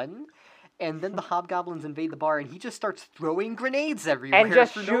gun, and then the Hobgoblins invade the bar, and he just starts throwing grenades everywhere And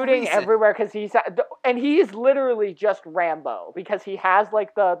just for no shooting reason. everywhere because he is literally just Rambo because he has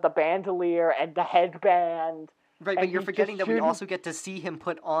like the bandolier and the headband. Right, but and you're he's forgetting just that we shooting- also get to see him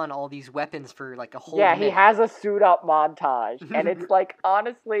put on all these weapons for like a whole Yeah, he minute. has a suit up montage, and it's like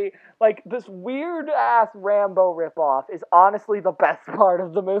honestly, like this weird ass Rambo ripoff is honestly the best part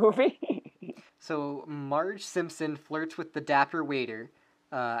of the movie. So Marge Simpson flirts with the dapper waiter.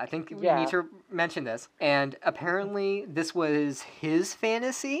 I think we Yeah. need to mention this. And apparently this was his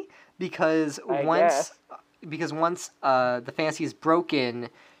fantasy because I once guess. the fantasy is broken,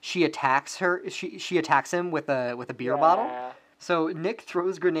 she attacks her. She attacks him with a beer bottle. Yeah. So Nick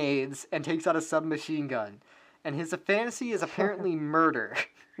throws grenades and takes out a submachine gun. And his fantasy is apparently murder,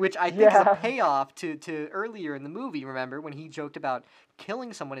 which I think is a Yeah. payoff to earlier in the movie, remember, when he joked about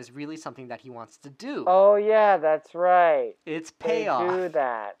killing someone is really something that he wants to do. Oh yeah, that's right. It's They payoff. do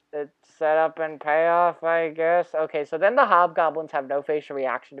that. It's set up and payoff, I guess. Okay, so then the Hobgoblins have no facial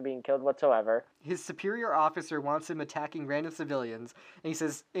reaction to being killed whatsoever. His superior officer wants him attacking random civilians, and he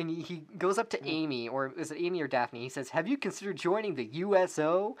says, and he goes up to Amy, or is it Amy or Daphne? He says, "Have you considered joining the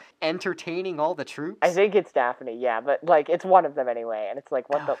USO, entertaining all the troops?" I think it's Daphne, yeah, but like it's one of them anyway, and it's like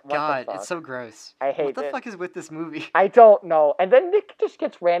what the God, fuck? it's so gross. I hate What the it. fuck is with this movie? I don't know. And then Nick just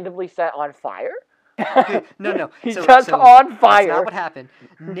gets randomly set on fire. No. He's so, just so on That's fire. not what happened.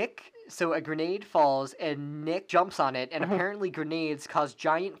 So a grenade falls, and Nick jumps on it, and apparently grenades cause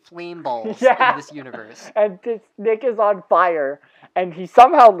giant flame balls Yeah. in this universe. And Nick is on fire, and he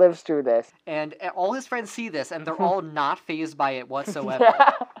somehow lives through this. And all his friends see this, and they're all not fazed by it whatsoever.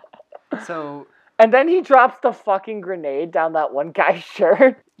 Yeah. So, And then he drops the fucking grenade down that one guy's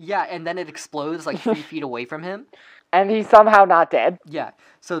shirt, yeah, and then it explodes like 3 feet away from him. and he's somehow not dead. Yeah,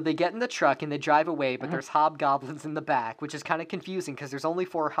 so they get in the truck and they drive away, but there's hobgoblins in the back, which is kind of confusing because there's only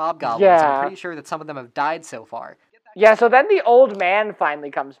 4 hobgoblins. Yeah. I'm pretty sure that some of them have died so far. Yeah, so then the old man finally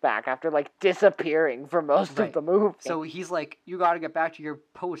comes back after, like, disappearing for most Right. of the movie. So he's like, "You gotta get back to your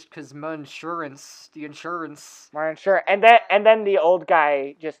post because my insurance, the insurance." We're sure. And then the old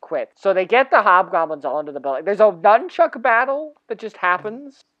guy just quits. So they get the hobgoblins all into the building. There's a nunchuck battle that just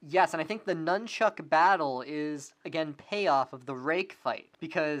happens. Yes, and I think the nunchuck battle is, again, payoff of the rake fight,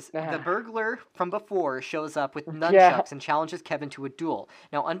 because the burglar from before shows up with nunchucks and challenges Kevin to a duel.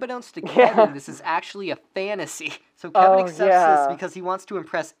 Now, unbeknownst to Kevin, this is actually a fantasy. So Kevin accepts this because he wants to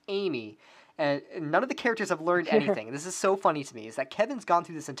impress Amy. And none of the characters have learned anything. This is so funny to me, is that Kevin's gone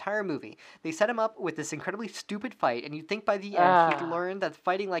through this entire movie. They set him up with this incredibly stupid fight, and you'd think by the end he'd learn that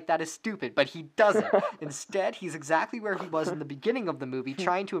fighting like that is stupid, but he doesn't. Instead, he's exactly where he was in the beginning of the movie,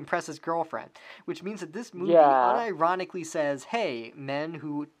 trying to impress his girlfriend. Which means that this movie unironically says, hey, men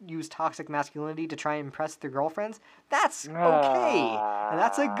who use toxic masculinity to try and impress their girlfriends, that's okay. And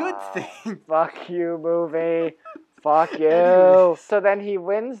that's a good thing. Fuck you, movie. Fuck you. So then he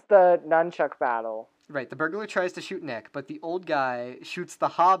wins the nunchuck battle. Right, the burglar tries to shoot Nick, but the old guy shoots the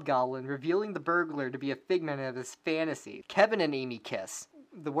hobgoblin, revealing the burglar to be a figment of his fantasy. Kevin and Amy kiss.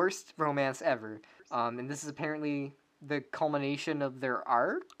 The worst romance ever. And this is apparently the culmination of their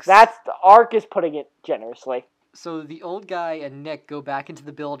arcs? The arc is putting it generously. So the old guy and Nick go back into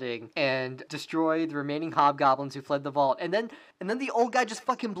the building and destroy the remaining hobgoblins who fled the vault. And then the old guy just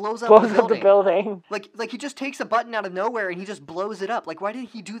fucking blows up the building. Like he just takes a button out of nowhere and he just blows it up. Like, why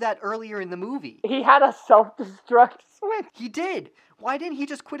didn't he do that earlier in the movie? He had a self-destruct switch. He did. Why didn't he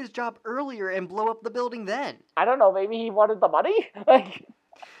just quit his job earlier and blow up the building then? I don't know, maybe he wanted the money?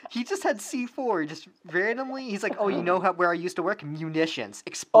 He just had C4, just randomly. He's like, oh, you know where I used to work? Munitions.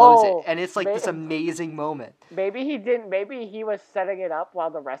 Explodes it. And it's like this amazing moment. Maybe he didn't. Maybe he was setting it up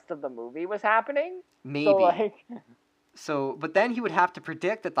while the rest of the movie was happening. Maybe. But then he would have to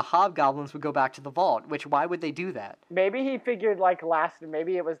predict that the hobgoblins would go back to the vault, which why would they do that? Maybe he figured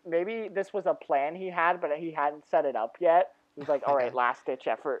maybe this was a plan he had, but he hadn't set it up yet. He's like, all right, last-ditch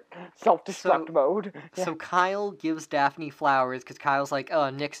effort. Self-destruct mode. So Kyle gives Daphne flowers because Kyle's like, oh,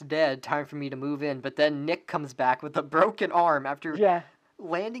 Nick's dead. Time for me to move in. But then Nick comes back with a broken arm after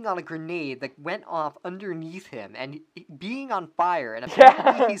landing on a grenade that went off underneath him and being on fire. And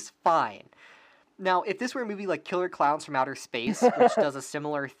apparently he's fine. Now, if this were a movie like Killer Clowns from Outer Space, which does a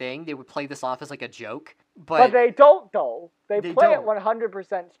similar thing, they would play this off as like a joke. But they don't, though. They play it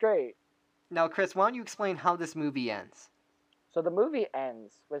 100% straight. Now, Chris, why don't you explain how this movie ends? So the movie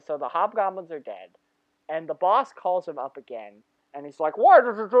ends with, the hobgoblins are dead, and the boss calls him up again, and he's like, why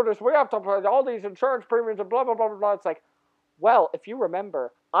did you do this? We have to pay all these insurance premiums and blah, blah, blah, blah, blah. It's like, well, if you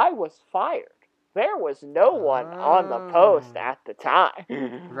remember, I was fired. There was no one on the post at the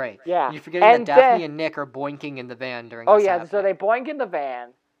time. Right. Yeah. You're forgetting that Daphne and Nick are boinking in the van during this happening. So they boink in the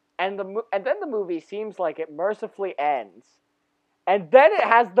van, and then the movie seems like it mercifully ends. And then it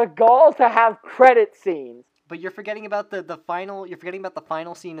has the gall to have credit scenes. But you're forgetting about the final. You're forgetting about the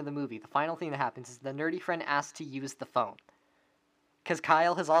final scene of the movie. The final thing that happens is the nerdy friend asks to use the phone, because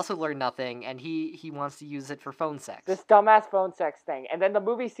Kyle has also learned nothing, and he wants to use it for phone sex. This dumbass phone sex thing, and then the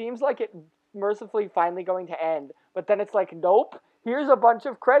movie seems like it mercifully finally going to end, but then it's like, nope. Here's a bunch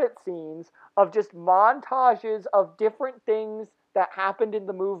of credit scenes of just montages of different things that happened in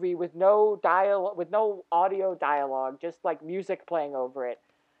the movie with no audio dialogue, just like music playing over it.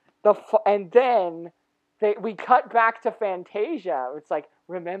 And then we cut back to Fantasia. It's like,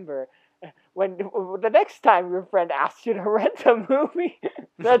 remember, when the next time your friend asks you to rent a movie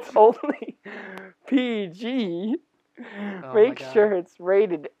that's only PG, make sure it's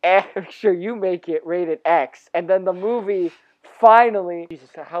rated X. Make sure you make it rated X. And then the movie finally... Jesus,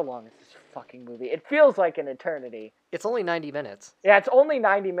 how long is this fucking movie? It feels like an eternity. It's only 90 minutes. Yeah, it's only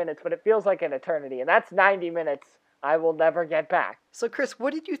 90 minutes, but it feels like an eternity. And that's 90 minutes I will never get back. So, Chris,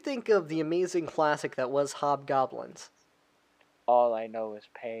 what did you think of the amazing classic that was Hobgoblins? All I know is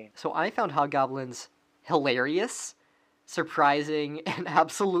pain. So I found Hobgoblins hilarious, surprising, and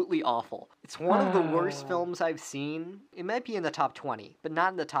absolutely awful. It's one of the worst films I've seen. It might be in the top 20, but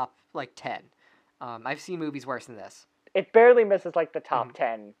not in the top, 10. I've seen movies worse than this. It barely misses, the top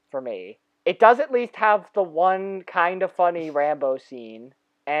 10 for me. It does at least have the one kind of funny Rambo scene,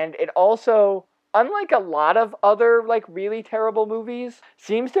 and it also... unlike a lot of other, really terrible movies,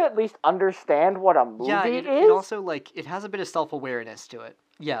 seems to at least understand what a movie is. Yeah, it also, it has a bit of self-awareness to it.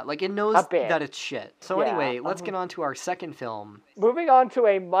 Yeah, it knows that it's shit. So anyway, let's get on to our second film. Moving on to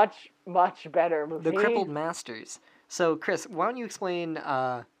a much, much better movie. The Crippled Masters. So, Chris, why don't you explain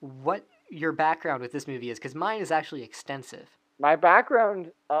what your background with this movie is? Because mine is actually extensive. My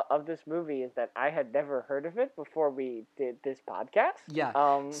background of this movie is that I had never heard of it before we did this podcast. Yeah,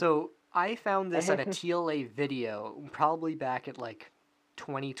 so... I found this at a TLA video, probably back at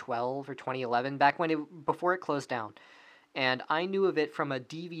 2012 or 2011, before it closed down. And I knew of it from a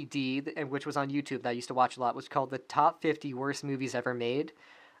DVD, which was on YouTube that I used to watch a lot, which was called The Top 50 Worst Movies Ever Made.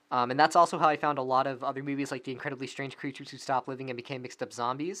 And that's also how I found a lot of other movies like The Incredibly Strange Creatures Who Stopped Living and Became Mixed Up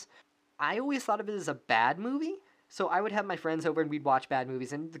Zombies. I always thought of it as a bad movie, so I would have my friends over and we'd watch bad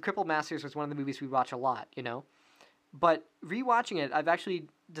movies, and The Crippled Masters was one of the movies we'd watch a lot, you know? But rewatching it, I've actually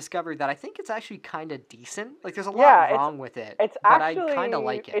discovered that I think it's actually kind of decent. Like, there's a lot wrong with it, It's but actually, I kind of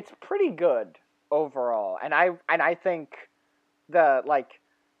like it. It's pretty good overall, and I think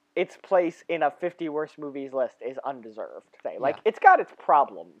its place in a 50 worst movies list is undeserved. It's got its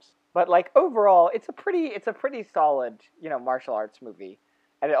problems, but like overall, it's a pretty solid, martial arts movie.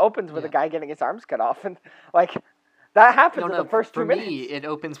 And it opens with a guy getting his arms cut off, and like that happens in the first 2 minutes. For me, it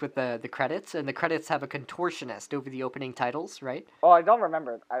opens with the credits, and the credits have a contortionist over the opening titles, right? Oh, I don't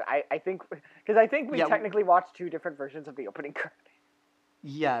remember. I think we technically watched 2 different versions of the opening credits.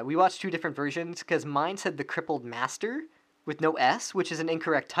 Yeah, we watched 2 different versions because mine said The Crippled Master with no S, which is an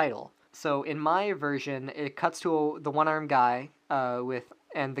incorrect title. So in my version, it cuts to the one-armed guy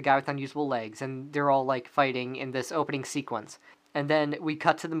and the guy with unusable legs, and they're all like fighting in this opening sequence. And then we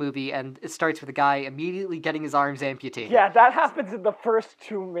cut to the movie, and it starts with a guy immediately getting his arms amputated. Yeah, that happens in the first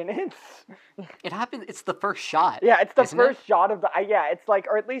 2 minutes. It's the first shot. Yeah, it's the first shot of the... it's like,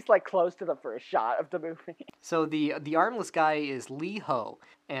 or at least like close to the first shot of the movie. So the armless guy is Lee Ho.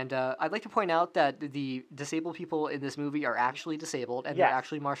 And I'd like to point out that the disabled people in this movie are actually disabled, and they're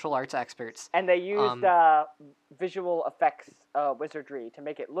actually martial arts experts. And they used visual effects wizardry to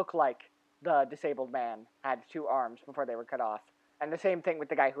make it look like the disabled man had 2 arms before they were cut off. And the same thing with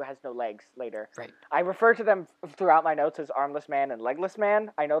the guy who has no legs later. Right. I refer to them throughout my notes as armless man and legless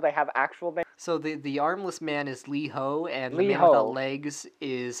man. I know they have actual names. So the armless man is Lee Ho, and Lee the man Ho. without legs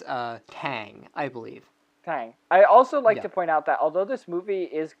is Tang, I believe. Tang. I also like to point out that although this movie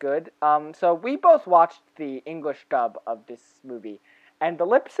is good, so we both watched the English dub of this movie. And the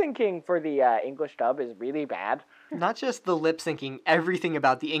lip syncing for the English dub is really bad. Not just the lip syncing, everything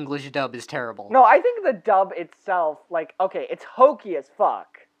about the English dub is terrible. No, I think the dub itself, it's hokey as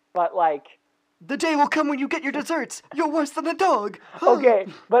fuck, but the day will come when you get your desserts! You're worse than a dog! Okay,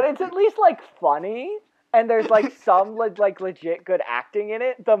 but it's at least, funny, and there's, some, legit good acting in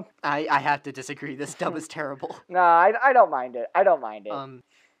it. I have to disagree. This dub is terrible. No, I don't mind it. I don't mind it.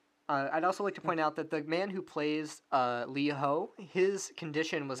 I'd also like to point out that the man who plays Lee Ho, his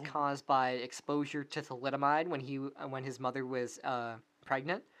condition was caused by exposure to thalidomide when his mother was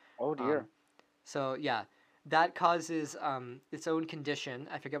pregnant. Oh dear. So yeah, that causes its own condition.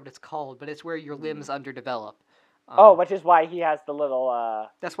 I forget what it's called, but it's where your limbs underdevelop. Which is why he has the little.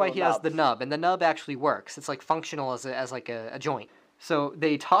 That's why he has the nub, and the nub actually works. It's functional as a joint. So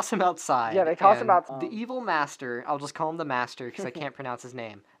they toss him outside. Yeah, they toss him outside. The evil master, I'll just call him the master because I can't pronounce his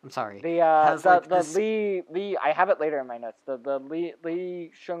name. I'm sorry. Lee, I have it later in my notes. The Lee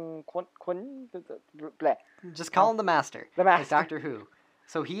Sheng Kun. Just call him the master. The master. Like Doctor Who.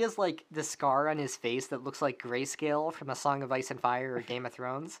 So he has this scar on his face that looks like grayscale from A Song of Ice and Fire or Game of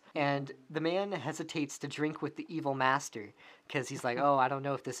Thrones. And the man hesitates to drink with the evil master because he's like, oh, I don't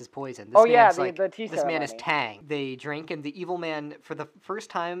know if this is poison. This the tea This man is Tang. They drink, and the evil man, for the first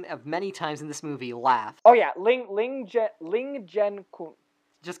time of many times in this movie, laughed. Oh yeah, Ling Jen Kun.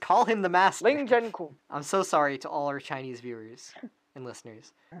 Just call him the master. Ling Jen Kun. I'm so sorry to all our Chinese viewers and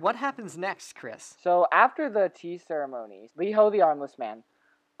listeners. What happens next, Chris? So after the tea ceremonies, Lee Ho, the armless man,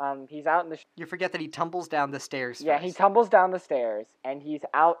 he's out in the... You forget that he tumbles down the stairs Yeah, first. he tumbles down the stairs, and he's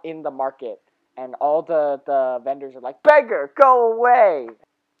out in the market, and all the vendors are like, beggar, go away!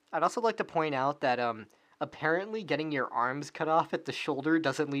 I'd also like to point out that, apparently getting your arms cut off at the shoulder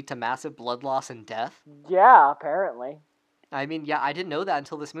doesn't lead to massive blood loss and death. Yeah, apparently. I mean, yeah, I didn't know that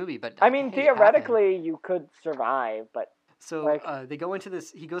until this movie, but... I mean, theoretically, you could survive, but... So, he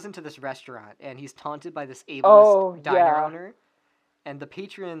goes into this restaurant, and he's taunted by this ableist diner owner. And the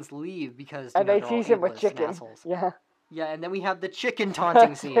patrons leave because they tease him with chicken. Assholes. Yeah. Yeah, and then we have the chicken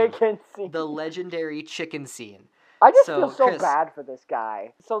taunting scene. The legendary chicken scene. I just feel so bad for this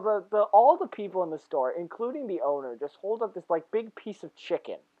guy. So all the people in the store, including the owner, just hold up this big piece of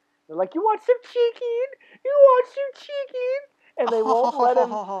chicken. They're like, "You want some chicken? You want some chicken?" And they won't let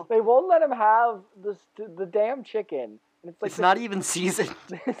him. They won't let him have the damn chicken. And it's not even seasoned.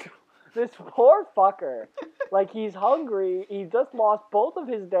 This poor fucker. He's hungry. He just lost both of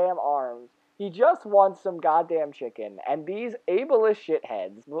his damn arms. He just wants some goddamn chicken. And these ableist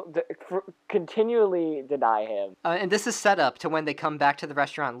shitheads continually deny him. And this is set up to when they come back to the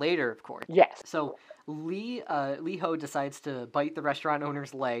restaurant later, of course. Yes. So Lee Ho decides to bite the restaurant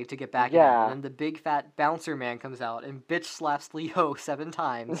owner's leg to get back at him. And then the big fat bouncer man comes out and bitch slaps Lee Ho 7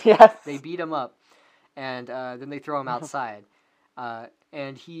 times. Yes. They beat him up. And then they throw him outside.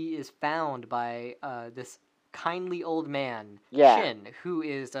 And he is found by this kindly old man, Yeah. Chin, who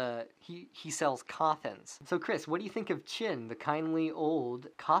is he sells coffins. So Chris, what do you think of Chin, the kindly old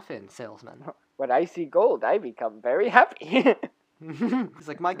coffin salesman? When I see gold, I become very happy. He's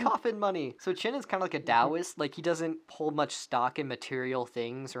like, my coffin money. So Chin is kind of like a Taoist. Like, he doesn't hold much stock in material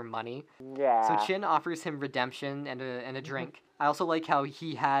things or money. Yeah. So Chin offers him redemption and a drink. I also like how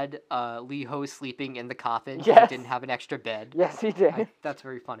he had Lee Ho sleeping in the coffin. 'Cause Yes. He didn't have an extra bed. Yes, he did. That's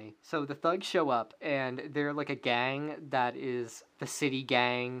very funny. So the thugs show up, and they're like a gang that is the city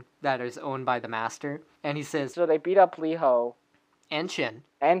gang that is owned by the master. And he says, So they beat up Lee Ho and Chin.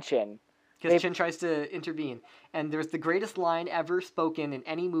 and Chin. Because Chin tries to intervene. And there's the greatest line ever spoken in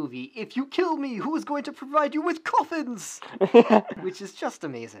any movie. If you kill me, who is going to provide you with coffins? Which is just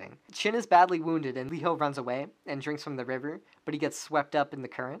amazing. Chin is badly wounded, and Lee Ho runs away and drinks from the river, but he gets swept up in the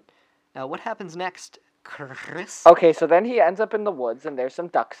current. Now, what happens next, Chris? Okay, so then he ends up in the woods, and there's some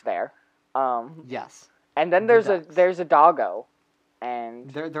ducks there. Yes. And then The ducks. there's a doggo, and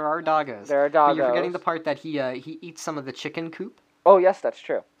There are doggos. there are But you're forgetting doggos. the part that he eats some of the chicken coop. Oh yes, that's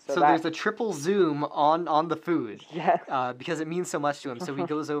true. So there's a triple zoom on the food. Yes. Because it means so much to him. So he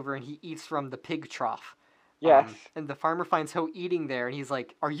goes over and he eats from the pig trough. Yes. And the farmer finds Ho eating there, and he's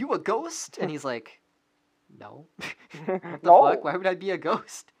like, "Are you a ghost?" And he's like, "No." What the No. fuck? Why would I be a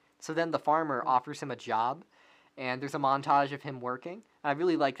ghost? So then the farmer offers him a job, and there's a montage of him working. I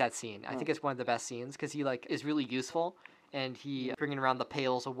really like that scene. I think it's one of the best scenes because he is really useful, and he bringing around the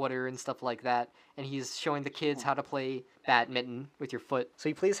pails of water and stuff like that, and he's showing the kids how to play badminton with your foot. So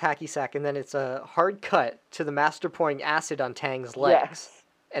he plays hacky sack, and then it's a hard cut to the master pouring acid on Tang's legs. Yes.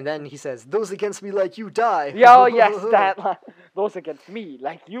 And then he says, "Those against me like you die." Oh yes, that line. Those against me,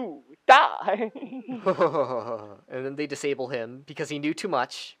 like you, die. And then they disable him because he knew too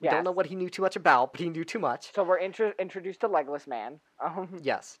much. We Yes. don't know what he knew too much about, but he knew too much. So we're introduced to Legless Man.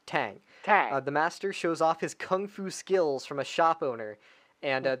 Yes, Tang. Tang. The master shows off his kung fu skills from a shop owner,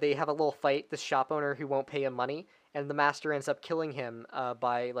 and they have a little fight, this shop owner who won't pay him money, and the master ends up killing him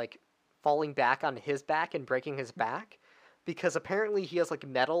by, like, falling back on his back and breaking his back. Because apparently he has, like,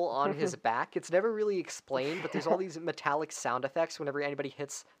 metal on his back. It's never really explained, but there's all these metallic sound effects whenever anybody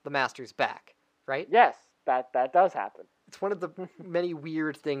hits the master's back, right? Yes, that does happen. It's one of the many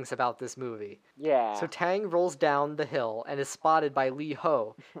weird things about this movie. Yeah. So Tang rolls down the hill and is spotted by Lee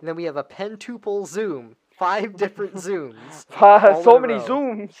Ho. And then we have a pentuple zoom. 5 different zooms. all So in a many row.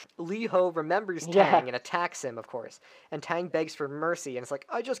 zooms. Lee Ho remembers Tang Yeah. and attacks him, of course. And Tang begs for mercy, and it's like,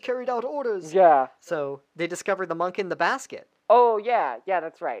 "I just carried out orders." Yeah. So they discover the monk in the basket. Oh yeah,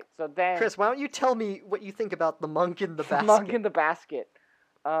 that's right. So then Chris, why don't you tell me what you think about the monk in the basket? Monk in the basket.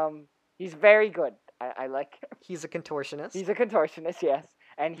 He's very good. I like him. He's a contortionist. He's a contortionist, yes.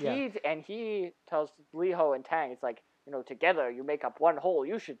 And Yeah. he tells Lee Ho and Tang, it's like, together you make up one whole.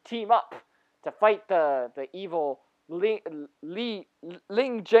 You should team up to fight the evil Ling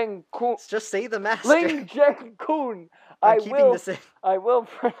Zheng Kun. Just say the master. Ling Zheng Kun. I'm keeping this in. I will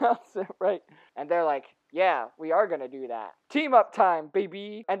pronounce it right. And they're like, yeah, we are gonna do that. Team up time,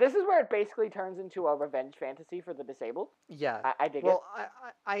 baby. And this is where it basically turns into a revenge fantasy for the disabled. Yeah. I dig Well,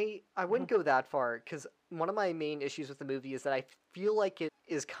 I wouldn't go that far, because one of my main issues with the movie is that I feel like it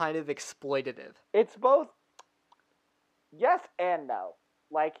is kind of exploitative. It's both yes and no.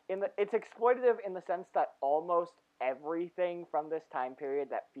 Like it's exploitative in the sense that almost everything from this time period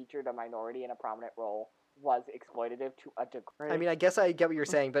that featured a minority in a prominent role was exploitative to a degree. I mean, I guess I get what you're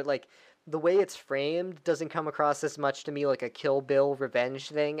saying, but, like, the way it's framed doesn't come across as much to me like a Kill Bill revenge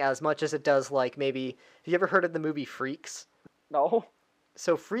thing, as much as it does, like, maybe... Have you ever heard of the movie Freaks? No.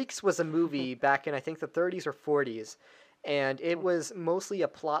 So Freaks was a movie back in, I think, the 30s or 40s, and it was mostly a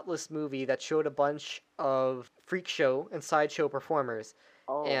plotless movie that showed a bunch of freak show and sideshow performers.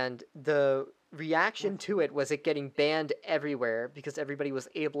 Oh. And the reaction to it was it getting banned everywhere because everybody was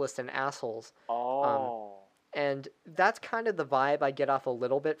ableist and assholes. Oh. And that's kind of the vibe I get off a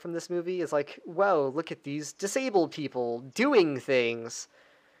little bit from this movie, is like, whoa, look at these disabled people doing things.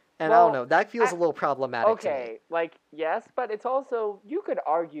 And I Well, don't know, that feels a little problematic to me. Okay, like, yes, but it's also, you could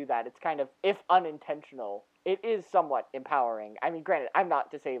argue that it's kind of, if unintentional, it is somewhat empowering. I mean, granted, I'm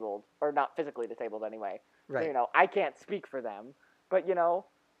not disabled, or not physically disabled anyway. Right. So, I can't speak for them. But,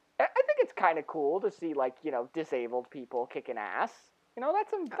 I think it's kind of cool to see, like, disabled people kicking ass.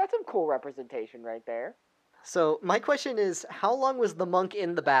 That's some cool representation right there. So my question is, how long was the monk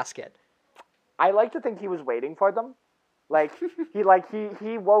in the basket? I like to think he was waiting for them. Like,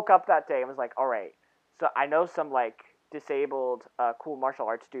 he woke up that day and was like, all right, so I know some, like, disabled, cool martial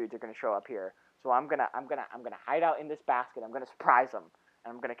arts dudes are going to show up here. So I'm gonna hide out in this basket. I'm gonna surprise them.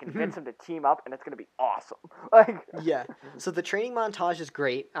 and I'm gonna convince him to team up, and it's gonna be awesome. Like, Yeah. So the training montage is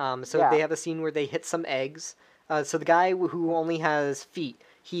great. So Yeah. they have a scene where they hit some eggs. So the guy who only has feet,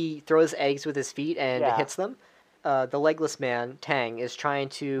 he throws eggs with his feet and Yeah. hits them. The legless man, Tang, is trying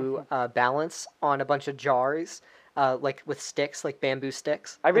to balance on a bunch of jars, like with sticks, like bamboo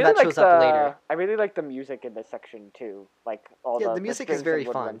sticks. I And really that like shows up later. I really like the music in this section too. Like all Yeah, the music is strings very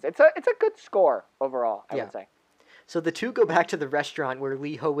and fun. woodwinds. It's a good score overall, I Yeah. would say. So the two go back to the restaurant where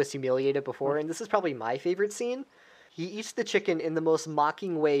Lee Ho was humiliated before, and this is probably my favorite scene. He eats the chicken in the most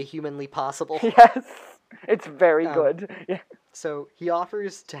mocking way humanly possible. Yes, it's very Um, good. Yeah. So he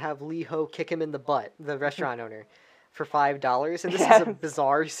offers to have Lee Ho kick him in the butt, the restaurant owner, for $5, and this is a Yes.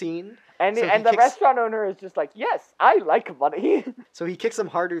 bizarre scene. And So he the kicks- restaurant owner is just like, yes, I like money. So he kicks him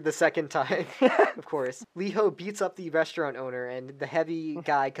harder the second time, of course. Lee Ho beats up the restaurant owner, and the heavy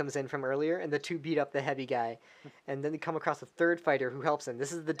guy comes in from earlier, and the two beat up the heavy guy. And then they come across a third fighter who helps him.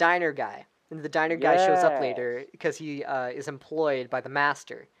 This is the diner guy. And the diner guy shows up later because he is employed by the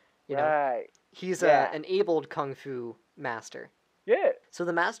master. You know, Right. he's Yeah. an abled kung fu master. Yeah. So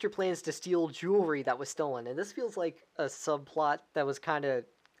the master plans to steal jewelry that was stolen, and this feels like a subplot that was kind of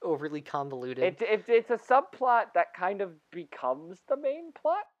overly convoluted. It's a subplot that kind of becomes the main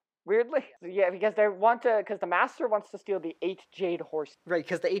plot. Weirdly, yeah, because the master wants to steal the 8 jade horse. Right,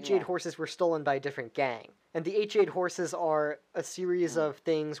 because the 8 jade Yeah. horses were stolen by a different gang. And the 8 jade horses are a series of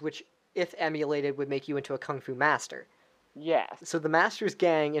things which, if emulated, would make you into a kung fu master. Yes. So the master's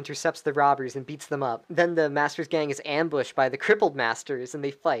gang intercepts the robbers and beats them up. Then the master's gang is ambushed by the crippled masters, and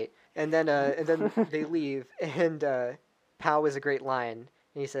they fight. And then they leave, and Pow is a great line.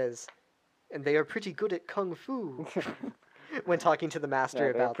 And he says, and they are pretty good at kung fu, when talking to the master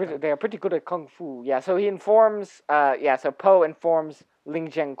about them. They are pretty good at kung fu. Yeah. So he informs. So Po informs Ling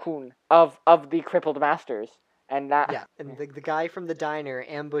Zheng-kun of the crippled masters, and that. Yeah, and the guy from the diner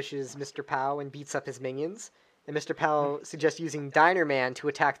ambushes Mr. Pow and beats up his minions. And Mr. Pow suggests using Diner Man to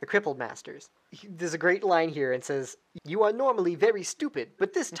attack the crippled masters. There's a great line here and says, "You are normally very stupid,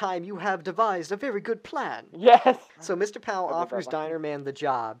 but this time you have devised a very good plan." Yes. So Mr. Pow I love that offers line. Diner Man the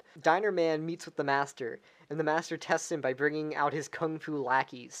job. Diner Man meets with the master, and the master tests him by bringing out his kung fu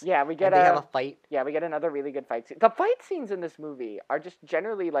lackeys. Yeah, we get And they have a fight. Yeah, we get another really good fight scene. The fight scenes in this movie are just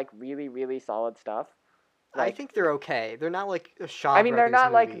generally like really, really solid stuff. I Like, think they're okay. They're not like a Shaw I mean, they're Brothers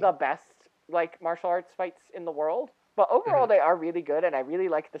not like movie. the best like martial arts fights in the world, but overall they are really good, and I really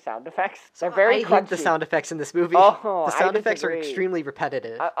like the sound effects. They're very I crunchy. hate the sound effects in this movie. Oh, the sound I effects are disagree. extremely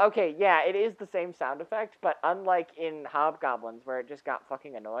repetitive. Okay, yeah, it is the same sound effect, but unlike in Hobgoblins, where it just got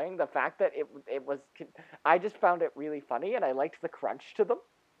fucking annoying, the fact that it was, I just found it really funny, and I liked the crunch to them.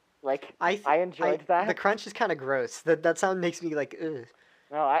 Like, I enjoyed that. The crunch is kind of gross. That sound makes me like, ugh.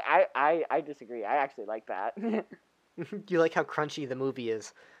 No, I disagree. I actually like that. You like how crunchy the movie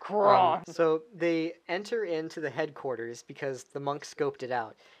is. Crunch. So they enter into the headquarters because the monk scoped it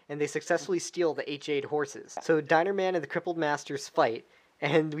out, and they successfully steal the 8 jade horses. So Diner Man and the crippled masters fight,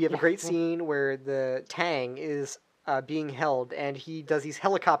 and we have a great scene where the Tang is being held, and he does these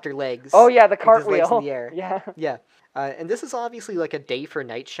helicopter legs. Oh yeah, the with his legs cartwheel. in the air. Yeah. Yeah, and this is obviously like a day for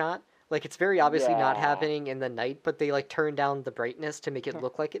night shot. Like, it's very obviously not Yeah. happening in the night, but they, like, turn down the brightness to make it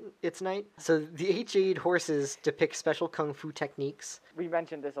look like it's night. So the 8 jade horses depict special kung fu techniques. We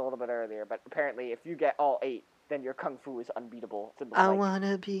mentioned this a little bit earlier, but apparently if you get all 8, then your kung fu is unbeatable. It's I like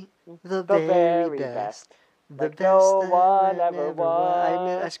wanna be the the very best. The Like best no that one I ever never was.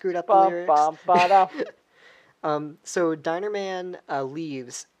 I was. screwed up the Bum, lyrics. bum, ba-da. So Diner Man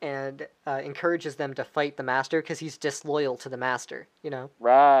leaves and encourages them to fight the master because he's disloyal to the master, you know?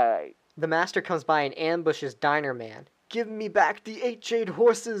 Right. The master comes by and ambushes Diner Man. Give me back the 8 jade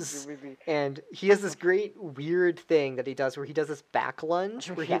horses! And he has this great weird thing that he does where he does this back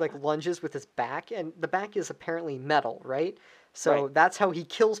lunge, where he Yeah. like lunges with his back, and the back is apparently metal, right? So Right. that's how he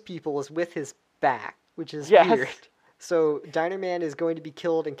kills people, is with his back, which is Yes. weird. So Diner Man is going to be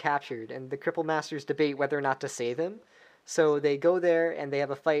killed and captured, and the Cripple Masters debate whether or not to save him. So they go there and they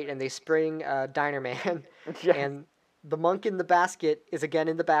have a fight, and they spring Diner Man, Yes. and the monk in the basket is again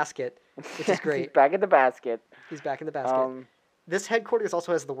in the basket, which is great. He's back in the basket. He's back in the basket. This headquarters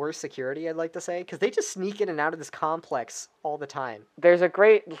also has the worst security, I'd like to say, because they just sneak in and out of this complex all the time. There's a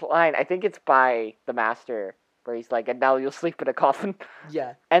great line, I think it's by the master, where he's like, and now you'll sleep in a coffin.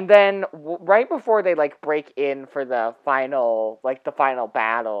 Yeah. And then right before they like break in for the final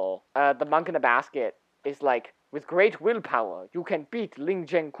battle, the monk in the basket is like, with great willpower, you can beat Ling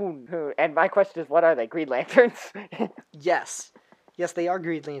Zheng-kun. And my question is, what are they, Green Lanterns? Yes. Yes, they are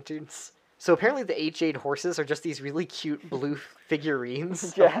Green Lanterns. So apparently the 8 jade horses are just these really cute blue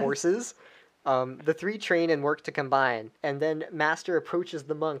figurines Yes. of horses. The three train and work to combine, and then Master approaches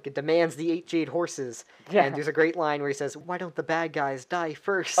the monk and demands the 8 jade horses. Yeah. And there's a great line where he says, "Why don't the bad guys die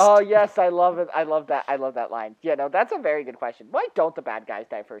first?" Oh, yes, I love it. I love that. I love that line. Yeah, no, that's a very good question. Why don't the bad guys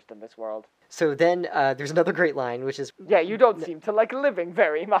die first in this world? So then there's another great line, which is... Yeah, you don't seem to like living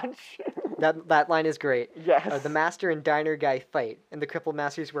very much. That line is great. Yes. The Master and Diner Guy fight, and the Crippled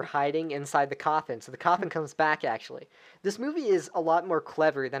Masters were hiding inside the coffin, so the coffin comes back, actually. This movie is a lot more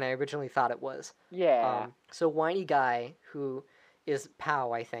clever than I originally thought it was. Yeah. So Whiny Guy, who is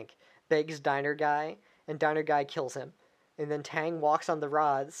Pow, I think, begs Diner Guy, and Diner Guy kills him. And then Tang walks on the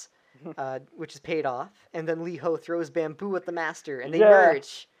rods, which is paid off, and then Lee Ho throws bamboo at the Master, and they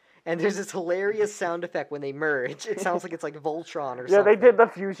merge. And there's this hilarious sound effect when they merge. It sounds like it's like Voltron or something. Yeah, they did the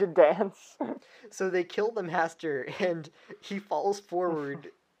fusion dance. So they kill the Master, and he falls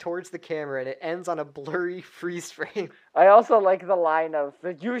forward towards the camera, and it ends on a blurry freeze frame. I also like the line of,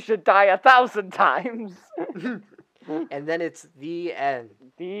 "You should die 1,000 times." And then it's the end.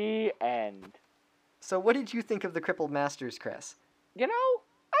 The end. So what did you think of the Crippled Masters, Chris? You know,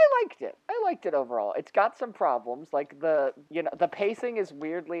 I liked it. I liked it overall. It's got some problems, like the pacing is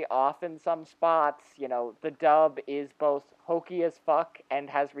weirdly off in some spots. The dub is both hokey as fuck and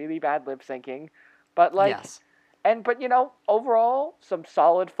has really bad lip syncing. But Yes. But overall, some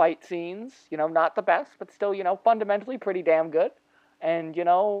solid fight scenes. Not the best, but still, fundamentally pretty damn good. And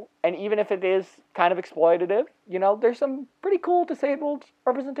and even if it is kind of exploitative, there's some pretty cool disabled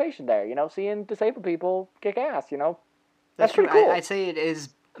representation there. Seeing disabled people kick ass. That's true. pretty cool. I'd say it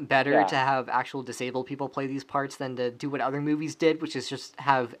is better to have actual disabled people play these parts than to do what other movies did, which is just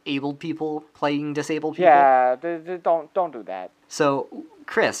have abled people playing disabled people. Yeah, don't do that. So,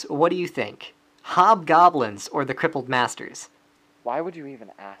 Chris, what do you think? Hobgoblins or the Crippled Masters? Why would you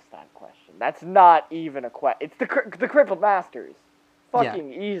even ask that question? That's not even a question. It's the Crippled Masters.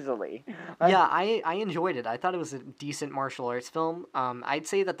 Fucking easily. Yeah, I enjoyed it. I thought it was a decent martial arts film. I'd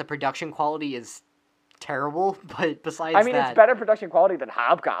say that the production quality is terrible, but besides that... it's better production quality than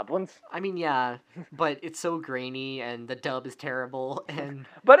Hobgoblins. Yeah, but it's so grainy, and the dub is terrible, and...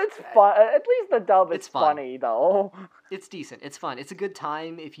 But it's fun. At least the dub is fun. funny, though. It's decent. It's fun. It's a good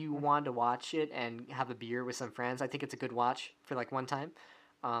time if you want to watch it and have a beer with some friends. I think it's a good watch for, one time.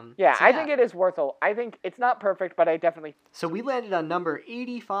 I think it is worth it. I think it's not perfect, but I definitely... So we landed on number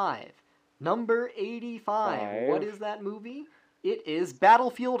 85. Number 85. What is that movie? It is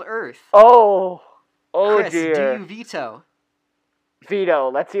Battlefield Earth. Oh Chris, dear. do you veto? Veto.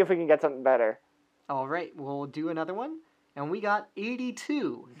 Let's see if we can get something better. All right, we'll do another one. And we got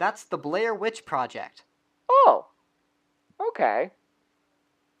 82. That's the Blair Witch Project. Oh. Okay.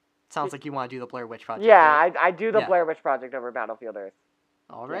 Sounds like you want to do the Blair Witch Project. Yeah, right? I do the Blair Witch Project over Battlefield Earth.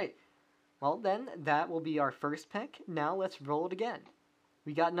 All right. Well, then, that will be our first pick. Now let's roll it again.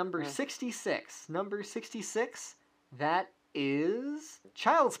 We got number 66. Number 66, that is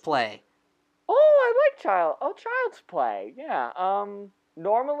Child's Play. Oh, I like Child's Play. Yeah.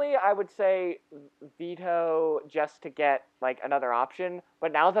 Normally I would say veto just to get another option,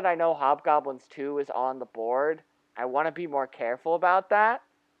 but now that I know Hobgoblins 2 is on the board, I want to be more careful about that.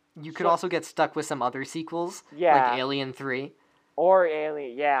 You could also get stuck with some other sequels, like Alien 3. Or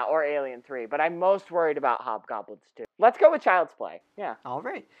Alien 3, but I'm most worried about Hobgoblins 2. Let's go with Child's Play. Yeah. All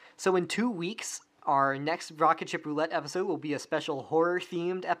right. So in 2 weeks, our next Rocketship Roulette episode will be a special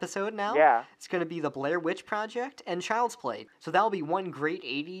horror-themed episode now. Yeah. It's going to be the Blair Witch Project and Child's Play. So that'll be one great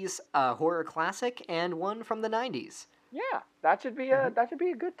 80s horror classic and one from the 90s. Yeah, that should be a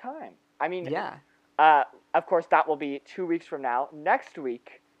good time. Yeah. Of course, that will be 2 weeks from now. Next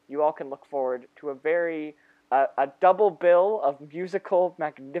week, you all can look forward to a double bill of musical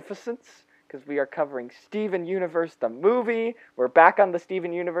magnificence, because we are covering Steven Universe, the movie. We're back on the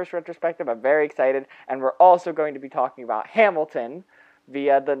Steven Universe retrospective. I'm very excited. And we're also going to be talking about Hamilton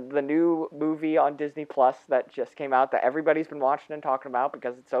via the new movie on Disney Plus that just came out that everybody's been watching and talking about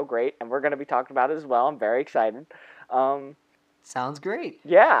because it's so great. And we're going to be talking about it as well. I'm very excited. Sounds great.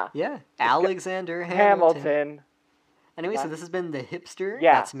 Yeah. Yeah. Alexander Hamilton. Anyway, so this has been the hipster,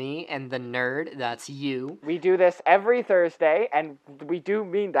 that's me, and the nerd, that's you. We do this every Thursday, and we do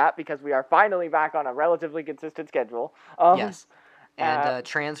mean that because we are finally back on a relatively consistent schedule. Yes. And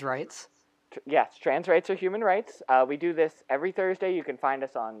trans rights. Yes, trans rights are human rights. We do this every Thursday. You can find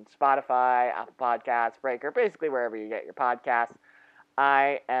us on Spotify, Apple Podcasts, Breaker, basically wherever you get your podcasts.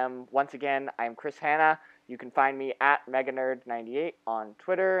 I am Chris Hanna. You can find me at MegaNerd98 on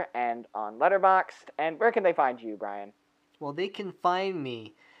Twitter and on Letterboxd. And where can they find you, Brian? Well, they can find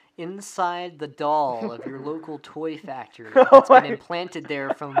me inside the doll of your local toy factory Oh that's been my- implanted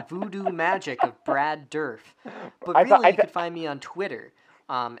there from voodoo magic of Brad Dourif. But really, you could find me on Twitter.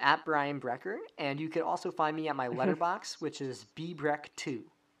 at Brian Brecker, and you can also find me at my letterbox, which is bbreck2.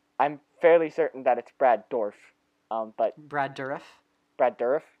 I'm fairly certain that it's Brad Dorff, but Brad Dourif. Brad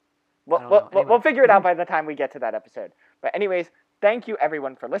Dourif. I don't know. Anyway. We'll figure it out by the time we get to that episode. But anyways, thank you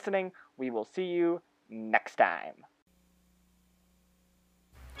everyone for listening. We will see you next time.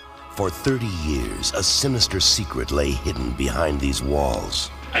 For 30 years, a sinister secret lay hidden behind these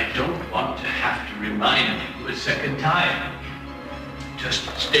walls. I don't want to have to remind you a second time. Just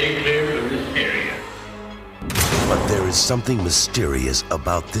stay clear of this area. But there is something mysterious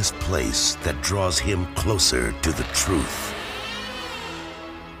about this place that draws him closer to the truth.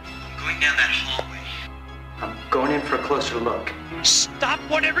 I'm going down that hallway. I'm going in for a closer look. Stop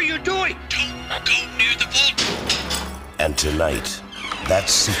whatever you're doing! Don't go near the vault! And tonight, that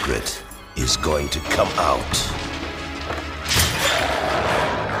secret is going to come out.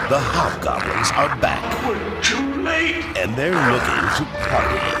 The Hobgoblins are back. We're too late! And they're looking to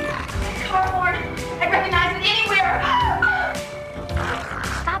party. Cardboard! I recognize it anywhere!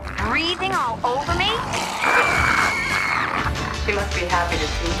 Stop breathing all over me. She must be happy to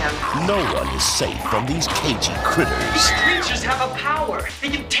see him. No one is safe from these cagey critters. These creatures have a power. They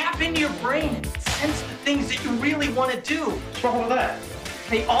can tap into your brain and sense the things that you really want to do. What's wrong with that?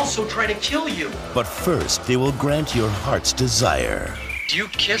 They also try to kill you. But first, they will grant your heart's desire. Do you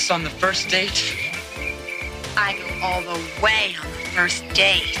kiss on the first date? I go all the way on the first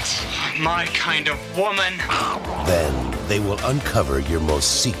date. My kind of woman. Then they will uncover your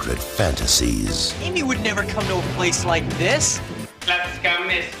most secret fantasies. Amy would never come to a place like this.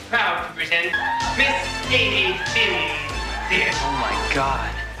 Lapscom is proud to present Miss Katie Sims. Oh my God.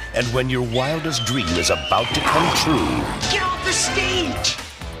 And when your wildest dream is about to come true, Get off the stage!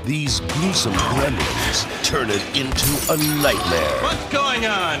 these gruesome gremlins turn it into a nightmare. What's going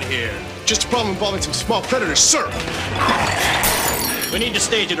on here? Just a problem involving some small predators, sir. We need to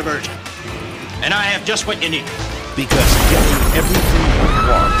stage a diversion. And I have just what you need. Because getting everything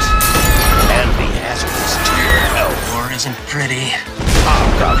you want can be hazardous to your health. War isn't pretty.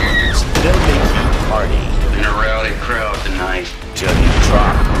 Hobgoblins, they'll make you party In a rowdy crowd tonight. till you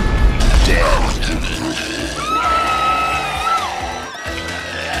drop dead.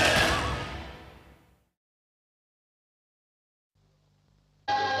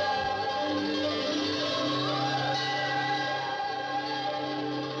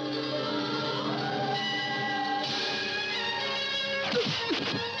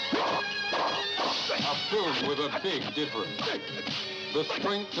 Filled with a big difference. The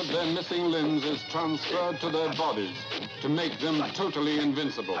strength of their missing limbs is transferred to their bodies to make them totally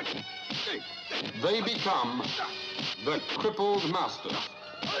invincible. They become the Crippled Masters.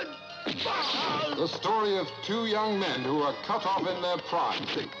 The story of two young men who are cut off in their prime.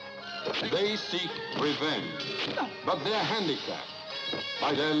 They seek revenge, but they're handicapped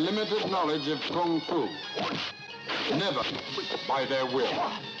by their limited knowledge of Kung Fu, never by their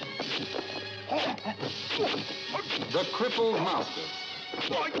will. The Crippled Masters.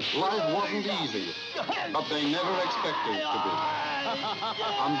 Life wasn't easy, but they never expected it to be.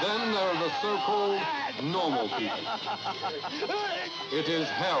 And then there are the so-called normal people. It is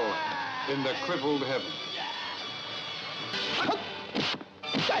hell in the crippled heaven.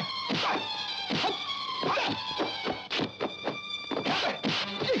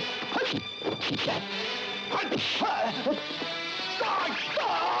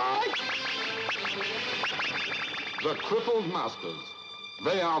 The Crippled Masters.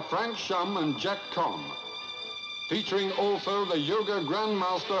 They are Frank Shum and Jack Conn, featuring also the Yoga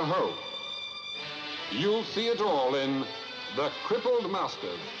Grandmaster Ho. You'll see it all in The Crippled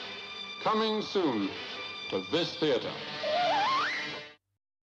Masters, coming soon to this theater.